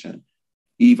conversation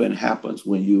even happens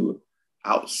when you're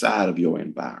outside of your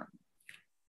environment.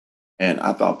 And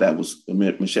I thought that was,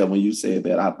 Michelle, when you said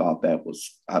that, I thought that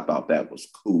was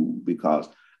cool because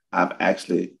I've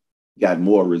actually got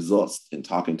more results in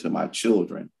talking to my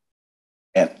children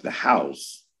at the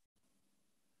house.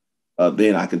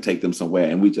 Then I can take them somewhere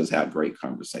and we just have great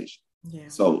conversation. Yeah.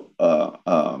 So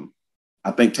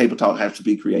I think table talk has to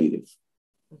be creative.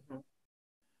 Mm-hmm.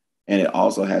 And it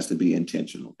also has to be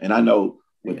intentional. And I know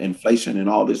with inflation and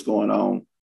all this going on,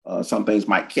 some things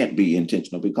can't be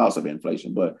intentional because of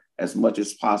inflation, but as much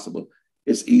as possible,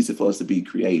 it's easy for us to be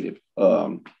creative.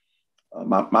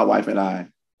 My wife and I,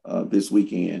 this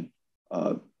weekend,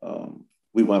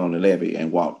 we went on the levee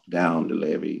and walked down the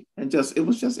levee and it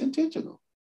was just intentional.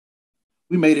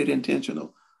 We made it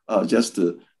intentional just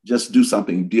to do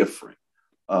something different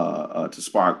to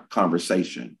spark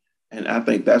conversation. And I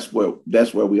think that's where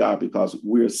we are because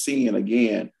we're seeing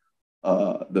again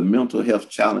the mental health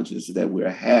challenges that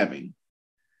we're having,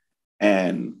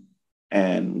 and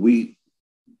we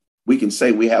can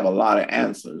say we have a lot of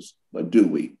answers, but do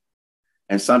we?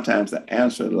 And sometimes the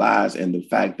answer lies in the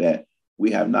fact that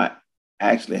we have not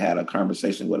actually had a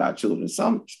conversation with our children.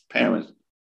 Some parents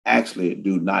actually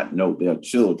do not know their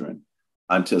children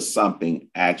until something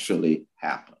actually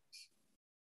happens.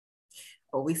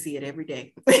 Oh, we see it every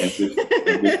day.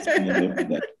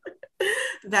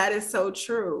 That is so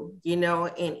true,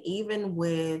 and even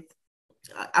with,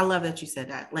 I love that you said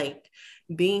that, like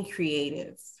being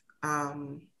creative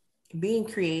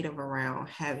around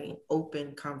having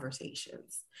open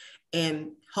conversations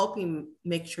and helping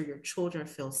make sure your children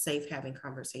feel safe having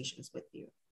conversations with you.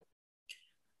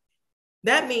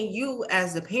 That means you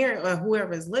as the parent or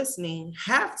whoever is listening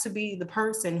have to be the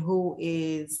person who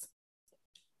is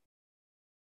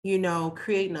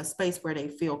creating a space where they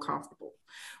feel comfortable,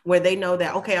 where they know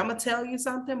that, okay, I'm going to tell you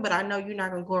something, but I know you're not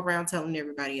going to go around telling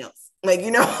everybody else.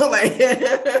 They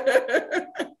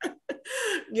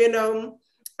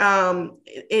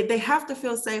have to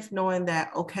feel safe knowing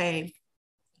that, okay,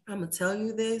 I'm going to tell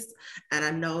you this, and I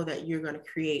know that you're going to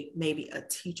create maybe a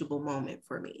teachable moment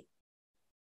for me,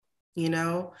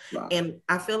 Wow. And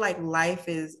I feel like life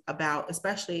is about,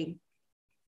 especially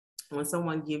when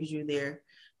someone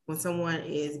when someone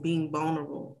is being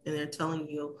vulnerable and they're telling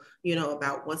you,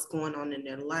 about what's going on in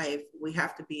their life, we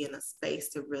have to be in a space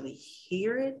to really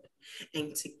hear it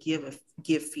and to give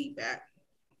feedback,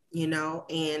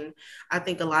 and I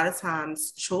think a lot of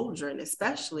times children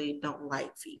especially don't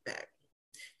like feedback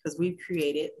because we've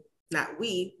created, not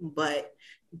we, but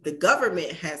the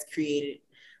government has created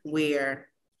where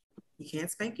you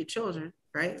can't spank your children.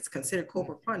 right? It's considered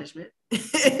corporal punishment.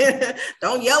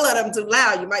 Don't yell at them too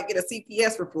loud. You might get a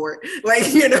CPS report.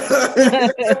 Like, you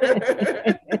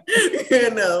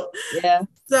know. Yeah.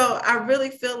 So I really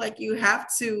feel like you have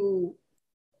to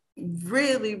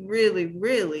really, really,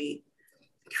 really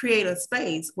create a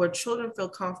space where children feel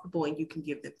comfortable and you can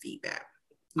give them feedback,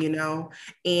 and,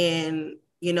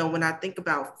 when I think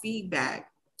about feedback,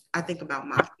 I think about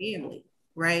my family,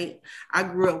 right? I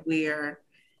grew up in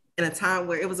a time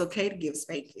where it was okay to give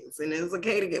spankings and it was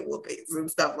okay to get whoopings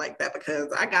and stuff like that,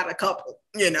 because I got a couple,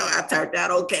 I turned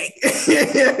out okay.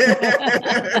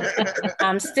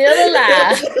 I'm still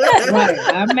alive. Right,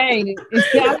 I made it.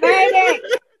 I made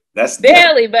it. That's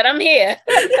barely, but I'm here.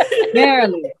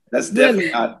 Barely. That's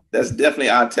definitely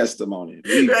our testimony.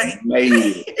 We made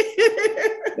it.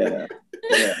 Yeah.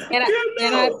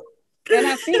 And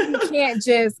I think you can't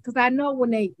just, because I know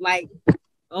when they like,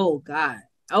 oh God,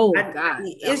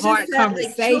 it's hard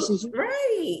conversations,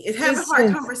 right? It's having a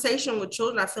hard conversation with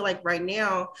children. I feel like right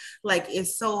now, like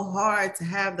it's so hard to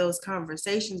have those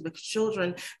conversations because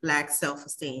children lack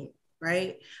self-esteem,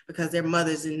 right? Because their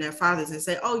mothers and their fathers and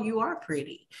say, oh, you are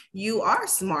pretty, you are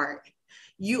smart,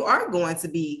 you are going to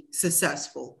be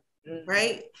successful,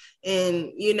 right?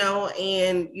 And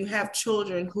and you have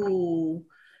children who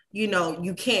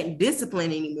you can't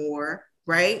discipline anymore,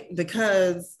 right?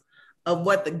 Because of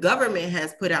what the government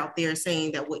has put out there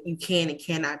saying that what you can and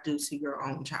cannot do to your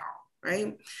own child,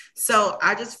 right? So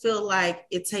I just feel like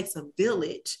it takes a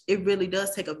village. It really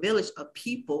does take a village of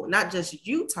people, not just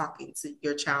you talking to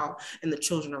your child and the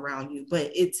children around you, but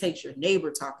it takes your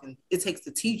neighbor talking. It takes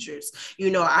the teachers.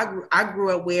 I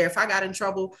grew up where if I got in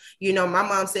trouble, my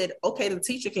mom said, okay, the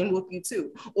teacher can whoop you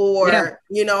too. Or,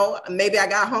 maybe I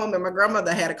got home and my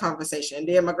grandmother had a conversation. And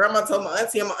then my grandma told my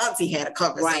auntie and my auntie had a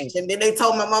conversation. Right. And then they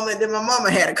told my mama and then my mama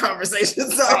had a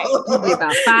conversation. So right.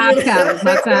 About 5 cows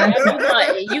my time.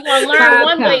 You're going to learn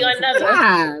one way or another.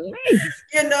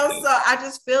 So I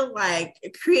just feel like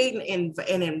creating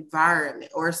an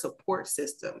environment or a support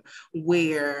system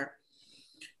where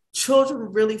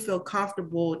children really feel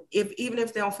comfortable, even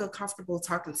if they don't feel comfortable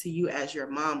talking to you as your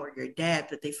mom or your dad,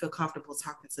 but they feel comfortable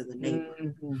talking to the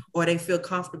neighbor, or they feel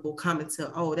comfortable coming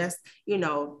to, oh, that's,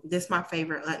 this my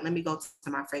favorite aunt. Let me go to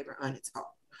my favorite aunt and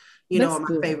talk, or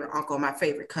my favorite uncle, my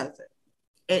favorite cousin.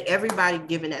 And everybody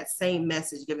giving that same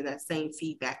message, giving that same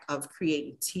feedback of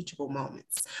creating teachable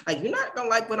moments. Like, you're not going to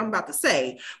like what I'm about to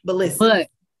say, but listen.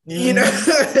 And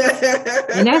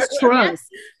that's trust.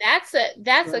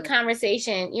 That's a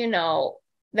conversation,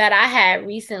 that I had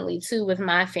recently too with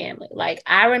my family. Like,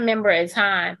 I remember a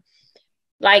time,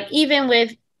 like even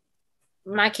with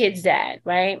my kid's dad,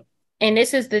 right? And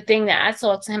this is the thing that I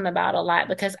talk to him about a lot,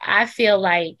 because I feel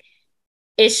like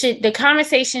the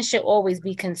conversation should always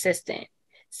be consistent.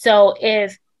 So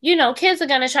if, kids are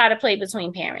going to try to play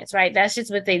between parents, right? That's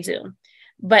just what they do.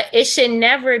 But it should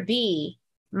never be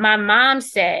my mom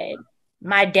said,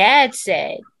 my dad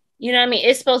said, you know what I mean?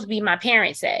 It's supposed to be my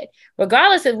parents said,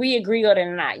 regardless if we agree on it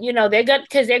or not. They're good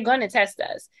because they're going to test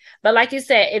us. But like you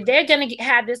said, if they're going to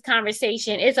have this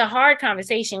conversation, it's a hard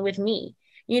conversation with me.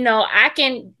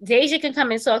 Deja can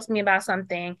come and talk to me about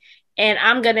something, and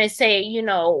I'm going to say,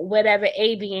 whatever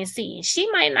A, B, and C.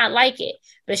 She might not like it,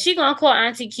 but she's going to call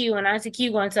Auntie Q, and Auntie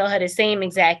Q going to tell her the same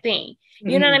exact thing.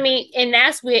 You know what I mean? And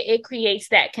that's where it creates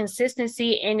that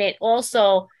consistency, and it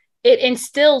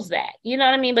instills that, you know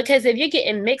what I mean? Because if you're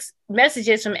getting mixed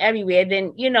messages from everywhere,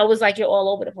 then, it's like you're all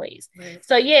over the place. Right.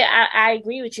 So yeah, I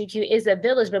agree with you, Q. It's a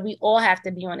village, but we all have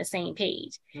to be on the same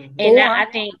page. And I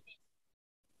think...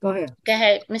 Go ahead. Go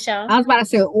ahead, Michelle. I was about to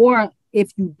say, or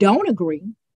if you don't agree,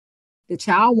 the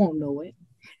child won't know it.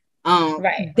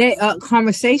 Right. That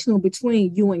conversational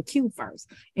between you and Q first,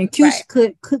 and Q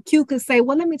could say,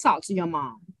 "Well, let me talk to your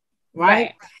mom,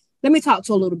 right? Let me talk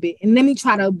to her a little bit, and let me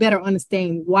try to better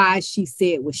understand why she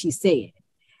said what she said,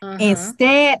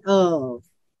 instead of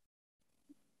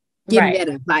giving that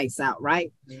advice out,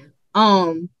 right?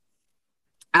 Our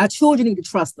children need to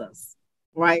trust us,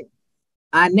 right?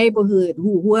 Our neighborhood,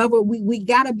 whoever we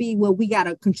gotta be where we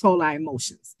gotta control our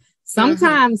emotions.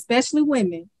 Sometimes, especially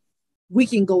women, we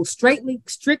can go strictly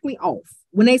off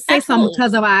when they say something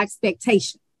because of our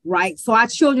expectation, right? So our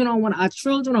children don't want, our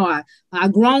children or our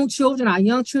grown children, our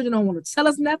young children don't want to tell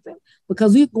us nothing,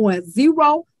 because we're going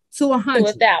 0 to 100 to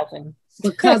 1,000.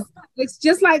 Because it's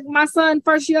just like my son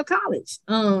first year of college.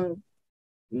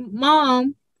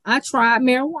 Mom, I tried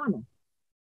marijuana,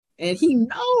 and he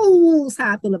knows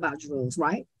how I feel about drugs,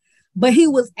 right? But he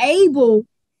was able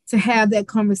to have that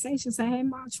conversation, say, "Hey,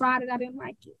 Mom, I tried it, I didn't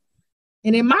like it."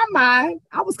 And in my mind,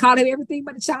 I was calling everything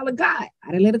but a child of God.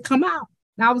 I didn't let it come out.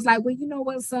 And I was like, "Well, you know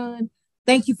what, son?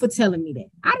 Thank you for telling me that.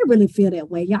 I didn't really feel that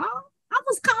way, y'all. I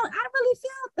didn't really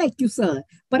feel thank you, son.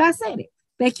 But I said it.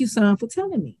 Thank you, son, for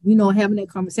telling me. Having that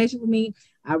conversation with me.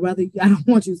 I don't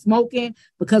want you smoking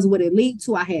because what it lead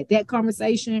to, I had that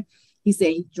conversation. He said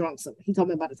he drunk some. He told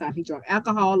me about the time he drank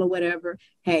alcohol or whatever.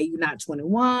 Hey, you're not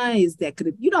 21. Is that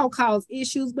could cause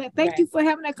issues? But thank you for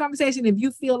having that conversation. If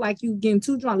you feel like you getting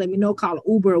too drunk, let me know. Call an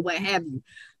Uber or what have you.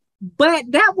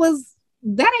 But that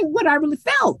ain't what I really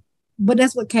felt. But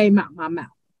that's what came out my mouth,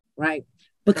 right?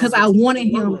 Because I wanted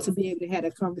him to be able to have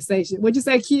a conversation. What'd you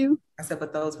say, Q? I said,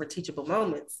 but those were teachable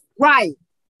moments. Right.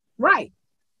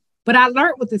 But I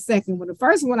learned with the second one. The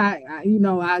first one, I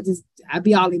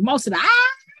be all emotional.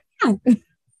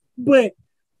 But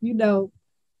you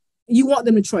want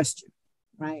them to trust you,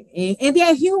 right? And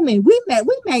they're human. We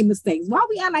made mistakes. Why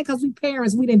we act like because we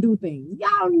parents we didn't do things?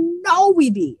 Y'all know we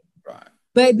did. Right.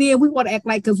 But then we want to act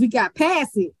like because we got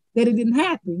past it that it didn't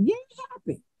happen. Yeah, it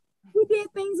happened. We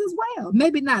did things as well.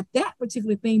 Maybe not that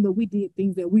particular thing, but we did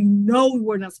things that we know we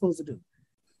were not supposed to do.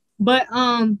 But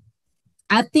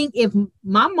I think if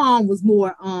my mom was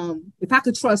more, if I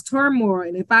could trust her more,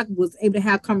 and if I was able to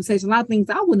have conversations, a lot of things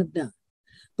I wouldn't have done.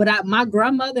 But my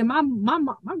grandmother, my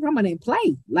grandma didn't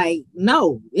play. Like,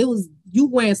 no, it was you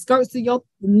wearing skirts to your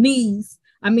knees.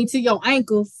 To your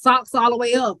ankles, socks all the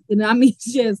way up.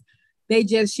 She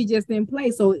just didn't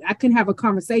play. So I couldn't have a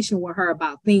conversation with her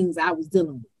about things I was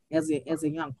dealing with as a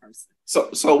young person.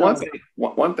 So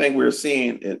one thing we're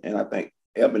seeing, and I think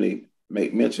Ebony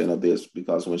made mention of this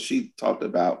because when she talked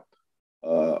about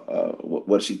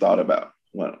what she thought about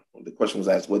when the question was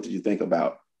asked, what did you think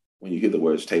about when you hear the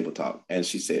words table talk? And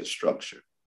she said structure.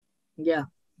 Yeah.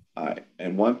 All right.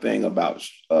 And one thing about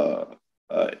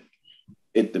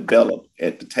it developed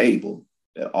at the table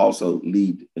that also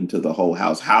lead into the whole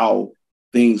house, how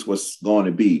things was going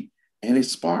to be. And it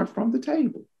sparked from the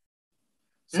table.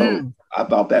 So I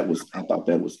thought that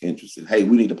was interesting. Hey,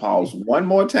 we need to pause one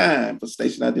more time for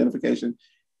station identification.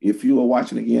 If you are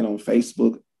watching again on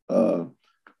Facebook,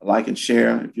 like and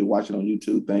share. If you're watching on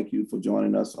YouTube, thank you for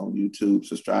joining us on YouTube.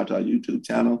 Subscribe to our YouTube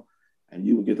channel, and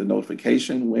you will get the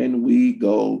notification when we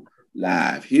go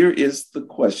live. Here is the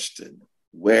question: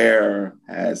 where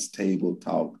has Table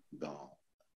Talk gone?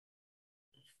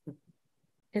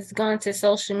 It's gone to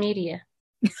social media.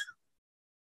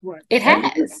 Right. It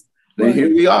has. Right.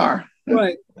 Here we are.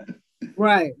 Right.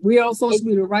 We're on social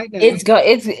media right now.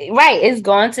 It's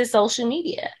gone to social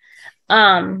media.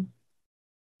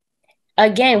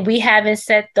 Again, we haven't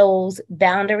set those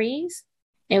boundaries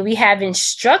and we haven't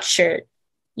structured,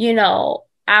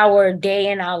 our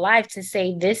day in our life to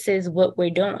say this is what we're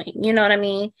doing. You know what I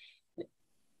mean?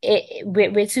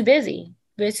 We're too busy.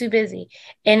 We're too busy.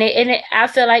 And I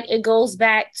feel like it goes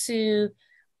back to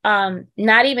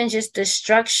not even just the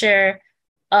structure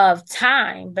of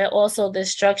time, but also the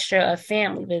structure of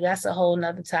family. But that's a whole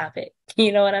nother topic.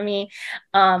 You know what I mean?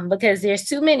 Because there's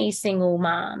too many single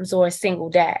moms or single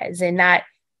dads and not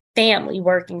family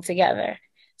working together.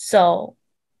 So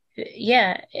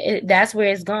yeah, that's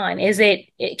where it's gone.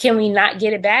 Can we not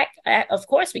get it back? Of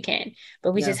course we can,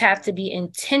 but we just have to be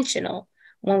intentional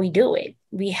when we do it.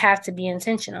 We have to be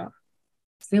intentional.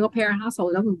 Single parent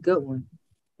household, that was a good one.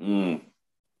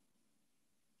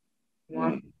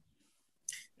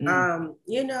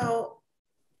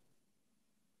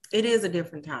 It is a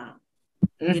different time,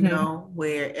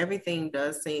 where everything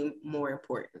does seem more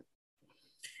important.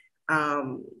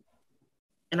 And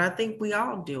I think we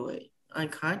all do it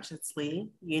unconsciously,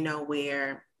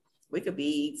 where we could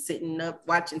be sitting up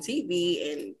watching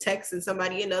TV and texting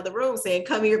somebody in the other room saying,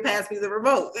 come here, pass me the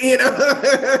remote,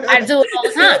 I do it all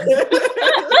the time.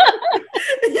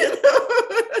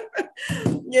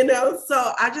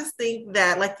 So I just think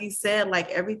that, like you said, like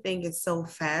everything is so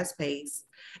fast paced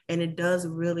and it does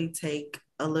really take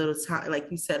a little time, like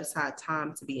you set aside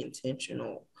time to be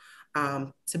intentional,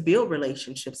 to build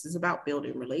relationships. It's about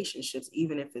building relationships,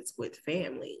 even if it's with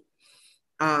family.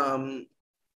 And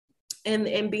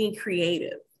being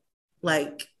creative.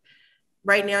 Like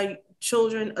right now,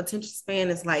 children attention span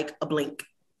is like a blink,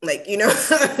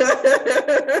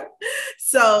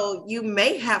 so you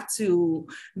may have to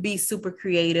be super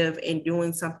creative in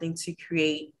doing something to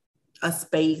create a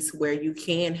space where you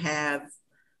can have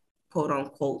quote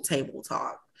unquote table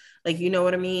talk. Like, you know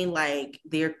what I mean? Like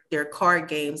there are card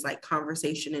games like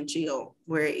Conversation and Chill,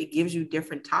 where it gives you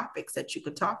different topics that you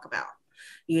could talk about.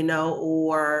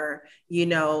 or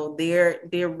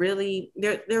they're really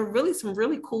some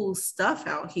really cool stuff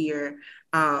out here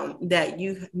that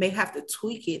you may have to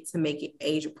tweak it to make it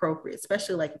age appropriate,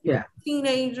 especially like if you have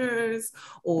teenagers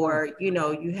or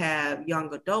you have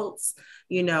young adults.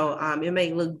 It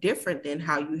may look different than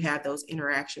how you have those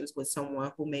interactions with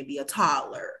someone who may be a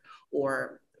toddler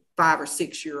or 5 or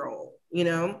 6 year old.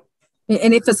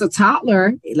 And if it's a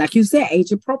toddler, like you said,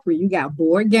 age appropriate, you got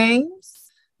board games.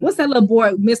 What's that little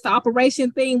board, Mr.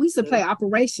 Operation thing? We used to play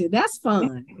Operation. That's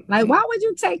fun. Like, why would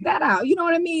you take that out? You know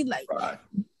what I mean? Like,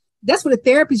 that's what the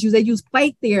therapists use. They use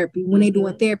play therapy when they're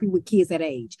doing therapy with kids that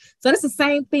age. So that's the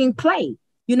same thing, play.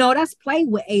 That's play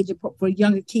with age for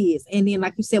younger kids. And then,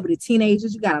 like you said, with the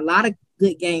teenagers, you got a lot of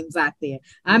good games out there.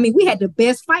 I mean, we had the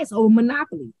best fights over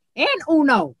Monopoly and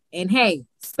Uno and, hey,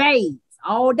 spades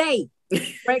all day.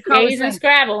 Spades and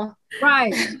Scrabble.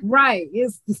 Right.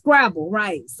 It's the Scrabble,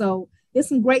 right. So there's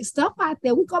some great stuff out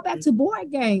there. We go back to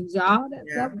board games, y'all.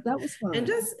 That was fun. And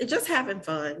just having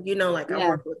fun. I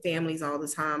work with families all the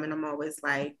time, and I'm always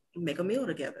like, make a meal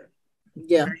together.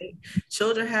 Yeah. Right?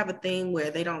 Children have a thing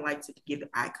where they don't like to give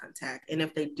eye contact. And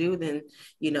if they do, then,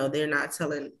 they're not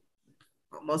telling,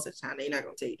 most of the time, they're not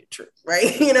going to tell you the truth,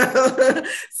 right?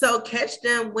 So catch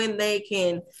them when they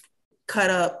can cut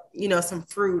up, some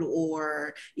fruit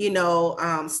or,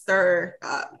 stir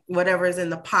whatever is in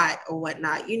the pot or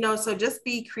whatnot, so just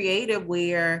be creative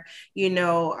where,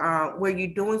 where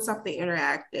you're doing something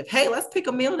interactive. Hey, let's pick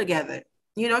a meal together.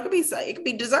 It could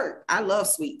be dessert. I love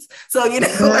sweets. So, Rice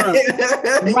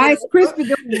Krispie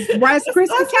cake. Rice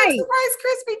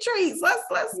Krispie treats.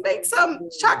 Let's make some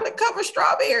chocolate covered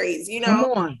strawberries, Come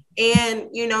on. And,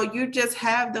 you just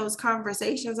have those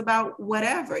conversations about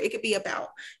whatever. It could be about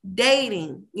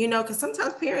dating, because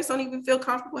sometimes parents don't even feel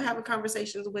comfortable having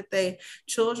conversations with their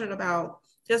children about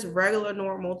just regular,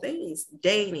 normal things,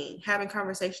 dating, having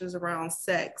conversations around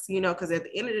sex, because at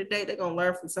the end of the day, they're going to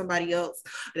learn from somebody else.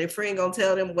 Their friend going to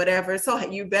tell them whatever. So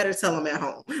you better tell them at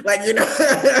home.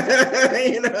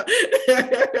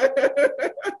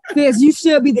 Yes, you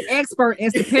should be the expert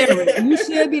as the parent. You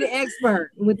should be the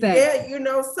expert with that.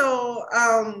 Yeah,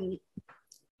 so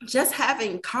just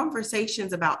having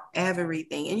conversations about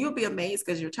everything, and you'll be amazed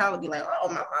because your child will be like, oh,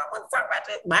 my mom wants to talk about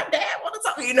this, my dad wants to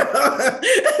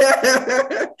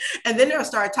talk, and then they'll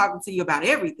start talking to you about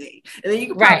everything, and then you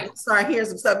can probably start hearing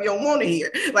some stuff you don't want to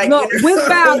hear.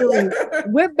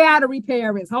 With boundary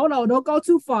parents. Hold on, don't go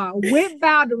too far. With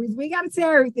boundaries, we got to tell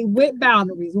everything with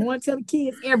boundaries. We want to tell the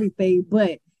kids everything,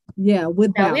 but yeah, we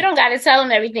don't got to tell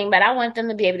them everything, but I want them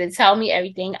to be able to tell me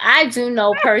everything. I do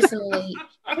know personally.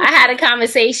 I had a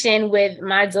conversation with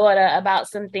my daughter about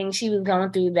some things she was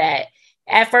going through that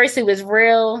at first it was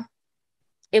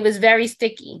very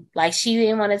sticky. Like she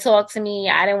didn't want to talk to me.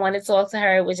 I didn't want to talk to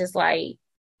her. It was just like,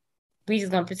 we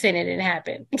just going to pretend it didn't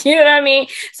happen. You know what I mean?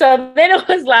 So then it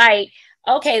was like,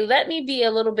 okay, let me be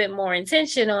a little bit more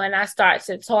intentional. And I start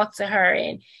to talk to her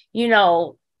and,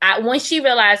 when she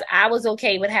realized I was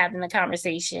okay with having the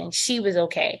conversation, she was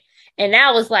okay. And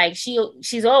now it's like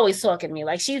she's always talking to me.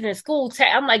 Like she's in school.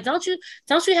 I'm like, don't you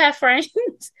have friends?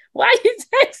 Why are you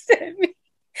texting me?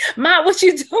 Ma, what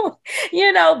you doing?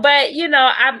 But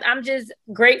I'm just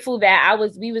grateful that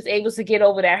we was able to get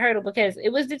over that hurdle because it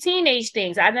was the teenage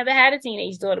things. I never had a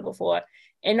teenage daughter before,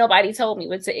 and nobody told me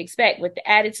what to expect with the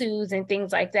attitudes and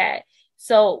things like that.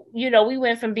 So, we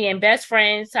went from being best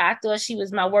friends to I thought she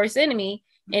was my worst enemy,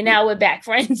 and now we're back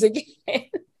friends again.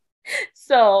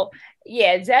 So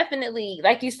yeah, definitely.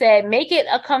 Like you said, make it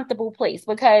a comfortable place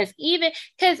because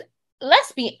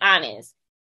let's be honest,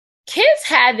 kids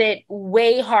have it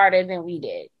way harder than we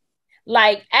did.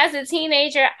 Like as a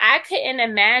teenager, I couldn't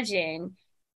imagine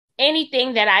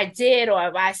anything that I did or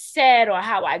if I said or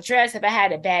how I dressed, if I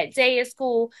had a bad day at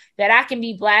school, that I can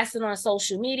be blasted on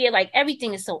social media. Like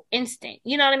everything is so instant,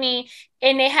 you know what I mean?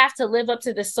 And they have to live up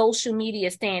to the social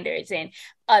media standards. And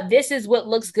this is what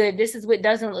looks good. This is what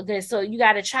doesn't look good. So you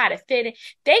got to try to fit it.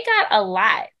 They got a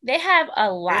lot. They have a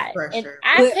lot. And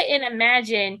I couldn't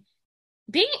imagine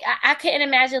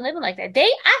living like that.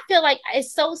 I feel like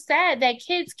it's so sad that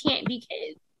kids can't be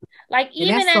kids. Like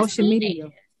even as social media.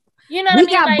 You know what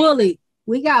I mean?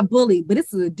 We got bullied, but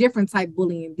this is a different type of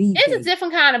bullying these days. It's a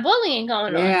different kind of bullying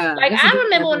going on. Yeah, like I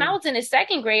remember when I was in the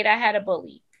second grade, I had a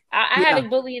bully. I had a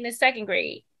bully in the second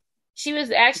grade. She was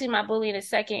actually my bully in the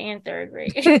second and third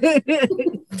grade.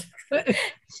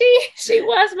 she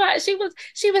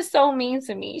was so mean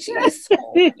to me. She was so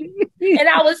mean. And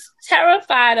I was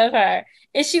terrified of her.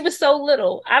 And she was so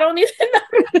little. I don't even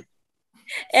know.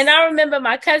 And I remember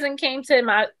my cousin came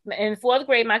to in fourth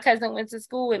grade, my cousin went to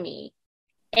school with me.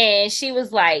 And she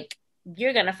was like,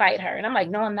 you're going to fight her. And I'm like,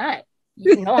 no, I'm not.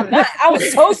 No, I'm not. I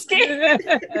was so scared.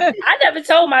 I never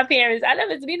told my parents.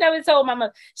 We never told my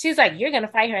mother. She's like, you're gonna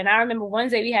fight her. And I remember one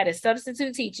day we had a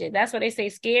substitute teacher. That's what they say,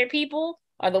 scared people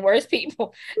are the worst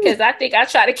people. Because I think I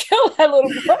tried to kill that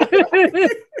little girl.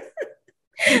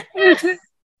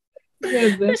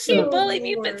 She bullied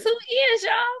me for 2 years,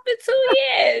 y'all. For 2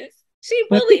 years. She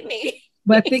bullied me.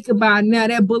 But think about now,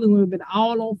 that bullying would have been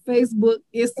all on Facebook,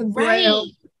 Instagram,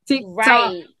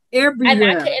 TikTok, everywhere. And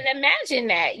I couldn't imagine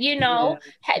that,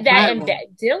 that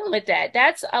dealing with that.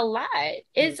 That's a lot.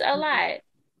 It's a lot.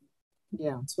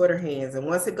 Yeah. Twitter hands. And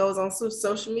once it goes on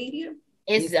social media,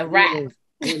 it's a wrap.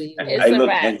 It's a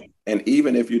wrap. And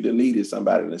even if you deleted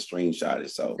somebody to screenshot it,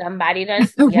 so somebody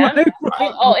does. Yeah.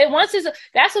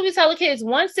 That's what we tell the kids.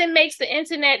 Once it makes the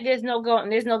internet, there's no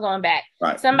going back.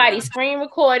 Right. Somebody screen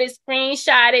recorded,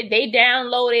 screenshot it, they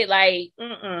download it. Like,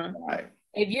 right.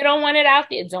 If you don't want it out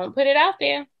there, don't put it out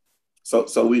there. So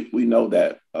we know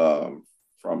that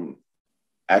from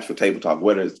actual table talk,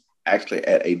 whether it's actually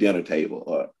at a dinner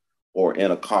table or in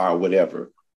a car or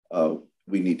whatever,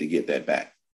 we need to get that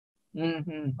back.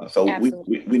 Mm-hmm. So we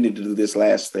need to do this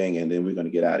last thing, and then we're going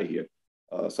to get out of here.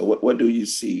 So what do you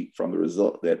see from the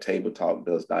result that table talk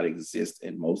does not exist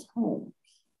in most homes?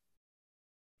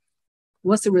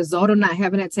 What's the result of not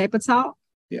having that table talk?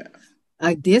 Yeah,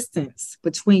 a distance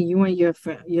between you and your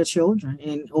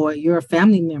children or your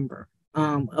family member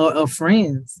or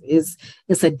friends.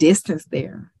 It's a distance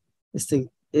there. It's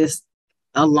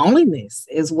a loneliness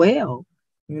as well.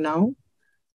 You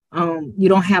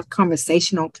don't have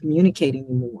conversation on communicating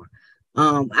anymore.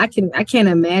 I can't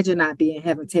imagine not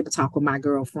having table talk with my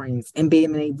girlfriends and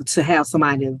being able to have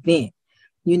somebody to vent.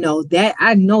 That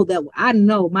I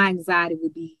know my anxiety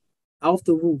would be off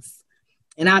the roof,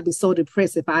 and I'd be so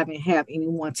depressed if I didn't have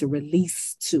anyone to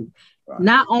release to. Right.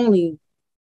 Not only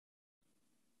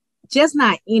just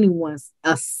not anyone's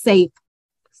a safe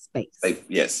space.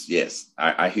 Yes,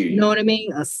 I hear you. You know what I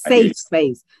mean? A safe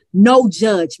space, no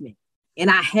judgment. And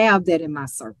I have that in my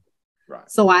circle. Right.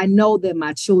 So I know that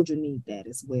my children need that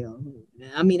as well.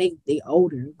 I mean, they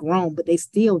older and grown, but they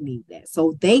still need that.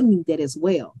 So they need that as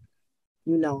well.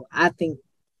 I think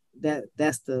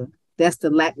that's the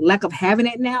lack of having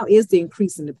it now is the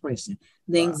increase in depression,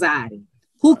 the anxiety.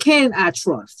 Who can I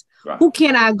trust? Right. Who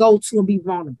can I go to and be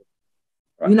vulnerable?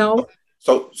 Right.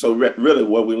 So really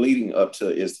what we're leading up to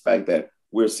is the fact that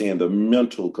we're seeing the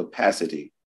mental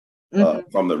capacity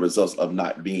from the results of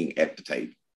not being at the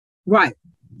table. Right.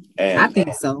 And I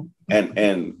think so.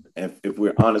 And if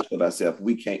we're honest with ourselves,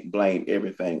 we can't blame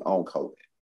everything on COVID.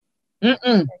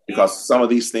 Mm-mm. Because some of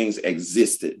these things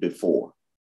existed before.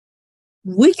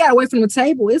 We got away from the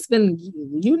table. It's been,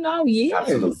 years.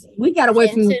 Absolutely. We got away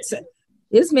from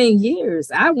it's been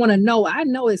years. I want to know. I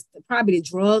know it's probably the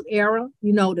drug era,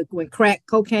 when crack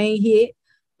cocaine hit.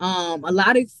 A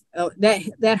lot of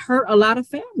that hurt a lot of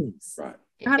families. Right.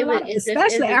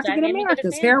 Especially African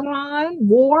Americans, heroin,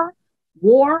 war,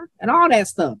 and all that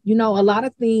stuff. A lot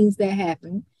of things that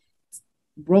happened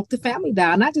broke the family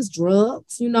down. Not just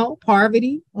drugs,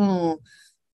 poverty,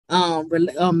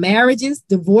 marriages,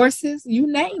 divorces, you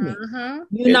name it.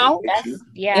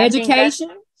 Mm-hmm.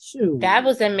 Education. That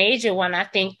was a major one. I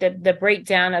think the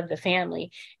breakdown of the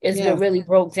family is what really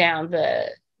broke down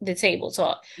the table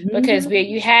talk, because where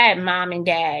you had mom and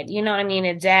dad,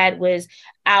 and dad was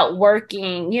out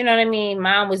working,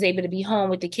 mom was able to be home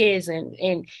with the kids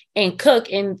and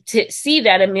cook and to see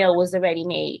that a meal was already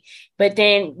made. But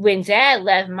then when dad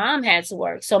left, mom had to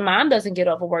work, so mom doesn't get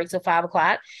off of work till 5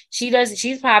 o'clock.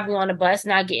 She's probably on the bus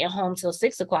not getting home till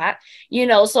 6 o'clock,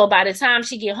 so by the time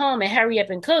she get home and hurry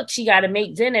up and cook, she got to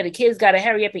make dinner, the kids got to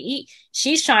hurry up and eat,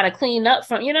 she's trying to clean up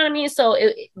from, so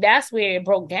that's where it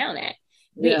broke down at.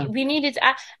 We needed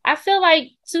to, I feel like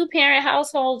 2-parent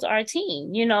households are a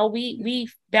team. We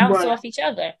bounce off each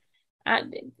other.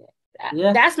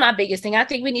 That's my biggest thing. I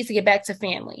think we need to get back to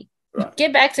family. Right.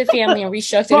 Get back to family and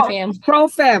restructure the family.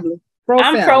 Pro-family.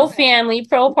 I'm pro-family,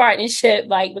 pro-partnership,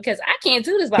 because I can't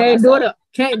do this by myself.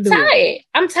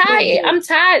 I'm tired. I'm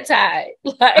tired.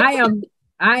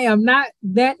 I am not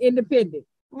that independent.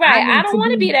 Right. I don't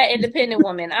want to be that independent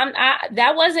woman.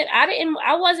 I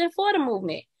wasn't for the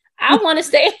movement. I want to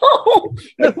stay home.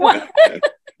 I want to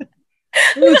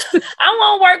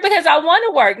work because I want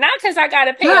to work, not because I got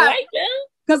to pay a light bill.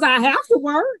 Because I have to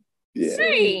work. Yeah.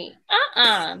 See,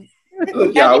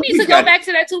 Look, we need to go back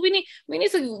to that too. We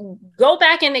need to go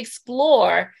back and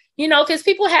explore. Because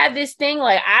people have this thing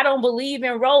like, I don't believe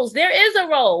in roles. There is a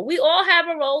role. We all have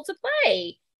a role to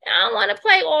play. I don't want to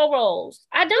play all roles.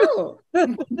 I don't.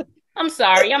 I'm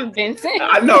sorry, I'm Vincent.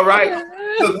 I know, right?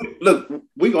 Look,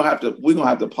 we're gonna have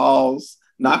to pause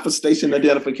not for station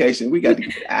identification. We got to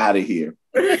get out of here.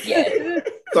 Yeah.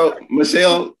 So,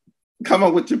 Michelle, come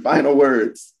up with your final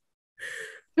words.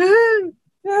 Get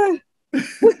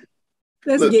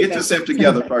yourself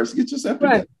together first. Get yourself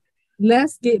together.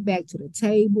 Let's get back to the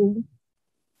table.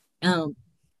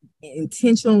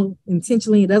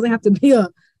 Intentionally, it doesn't have to be a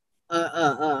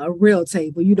real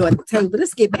table, at the table. But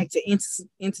let's get back to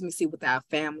intimacy with our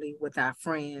family, with our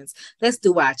friends. Let's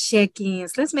do our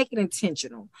check-ins. Let's make it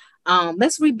intentional.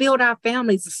 Let's rebuild our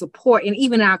families of support and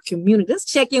even our community. Let's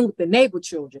check in with the neighbor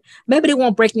children. Maybe they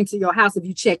won't break into your house if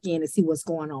you check in and see what's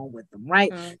going on with them,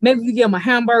 right? Mm-hmm. Maybe you give them a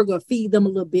hamburger, or feed them a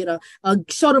little bit, or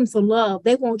show them some love.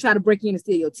 They won't try to break in and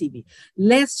steal your TV.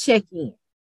 Let's check in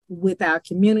with our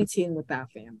community and with our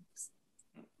families.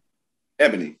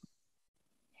 Ebony.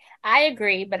 I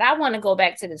agree, but I want to go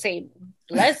back to the table.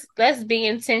 Let's be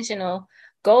intentional.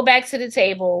 Go back to the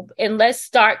table and let's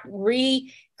start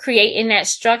recreating that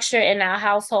structure in our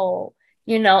household,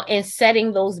 and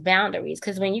setting those boundaries.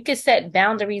 Because when you can set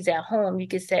boundaries at home, you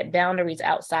can set boundaries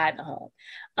outside the home.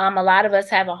 A lot of us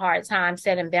have a hard time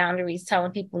setting boundaries,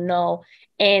 telling people no.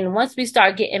 And once we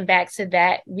start getting back to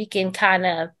that, we can kind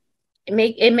of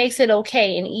makes it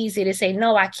okay and easy to say,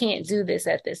 no, I can't do this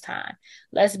at this time.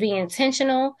 Let's be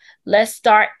intentional. Let's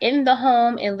start in the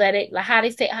home and let it, like how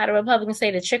the Republicans say,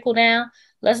 to trickle down.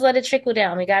 Let's let it trickle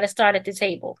down. We got to start at the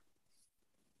table.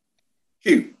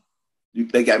 Q.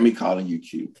 They got me calling you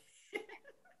Q.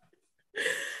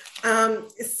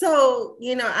 So,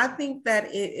 I think that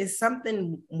it is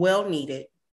something well needed,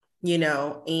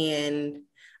 and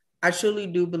I truly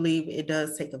do believe it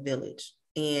does take a village.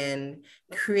 And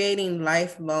creating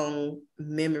lifelong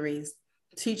memories,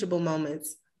 teachable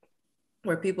moments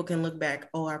where people can look back,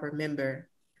 oh, I remember,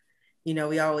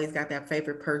 we always got that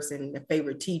favorite person, the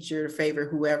favorite teacher, the favorite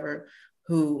whoever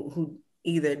who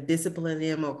either disciplined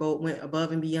them or went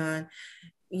above and beyond.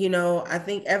 I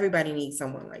think everybody needs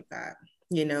someone like that,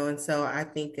 and so I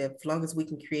think as long as we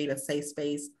can create a safe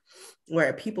space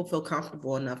where people feel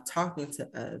comfortable enough talking to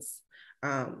us,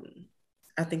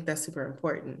 I think that's super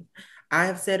important. I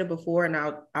have said it before and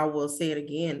I will say it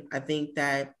again. I think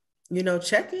that,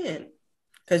 check in,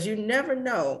 because you never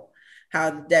know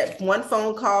how that one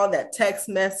phone call, that text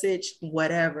message,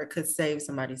 whatever could save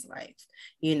somebody's life,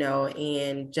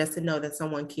 and just to know that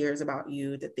someone cares about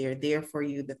you, that they're there for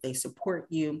you, that they support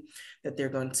you, that they're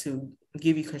going to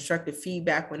give you constructive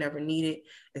feedback whenever needed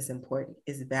is important,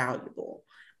 is valuable.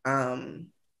 And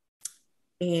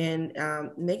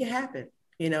make it happen.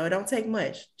 It don't take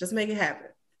much. Just make it happen.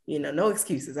 No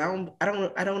excuses. I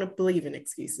don't believe in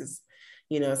excuses.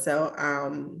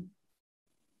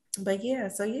 But yeah.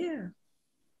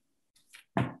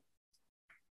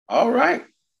 All right.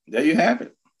 There you have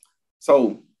it.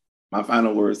 So my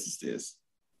final words is this: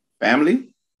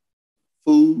 family,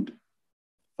 food,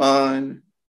 fun,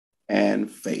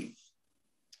 and faith.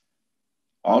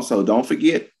 Also, don't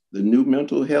forget the new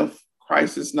mental health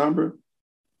crisis number,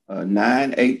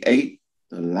 988.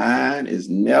 The line is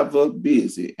never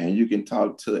busy, and you can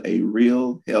talk to a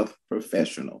real health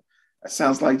professional. That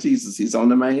sounds like Jesus. He's on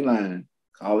the main line.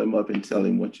 Call him up and tell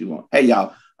him what you want. Hey,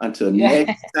 y'all, until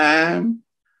next time,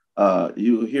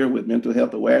 you're here with Mental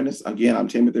Health Awareness. Again, I'm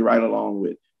Timothy, right along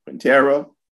with Quintera,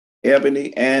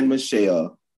 Ebony, and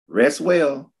Michelle. Rest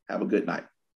well. Have a good night.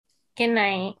 Good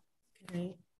night. Good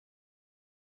night.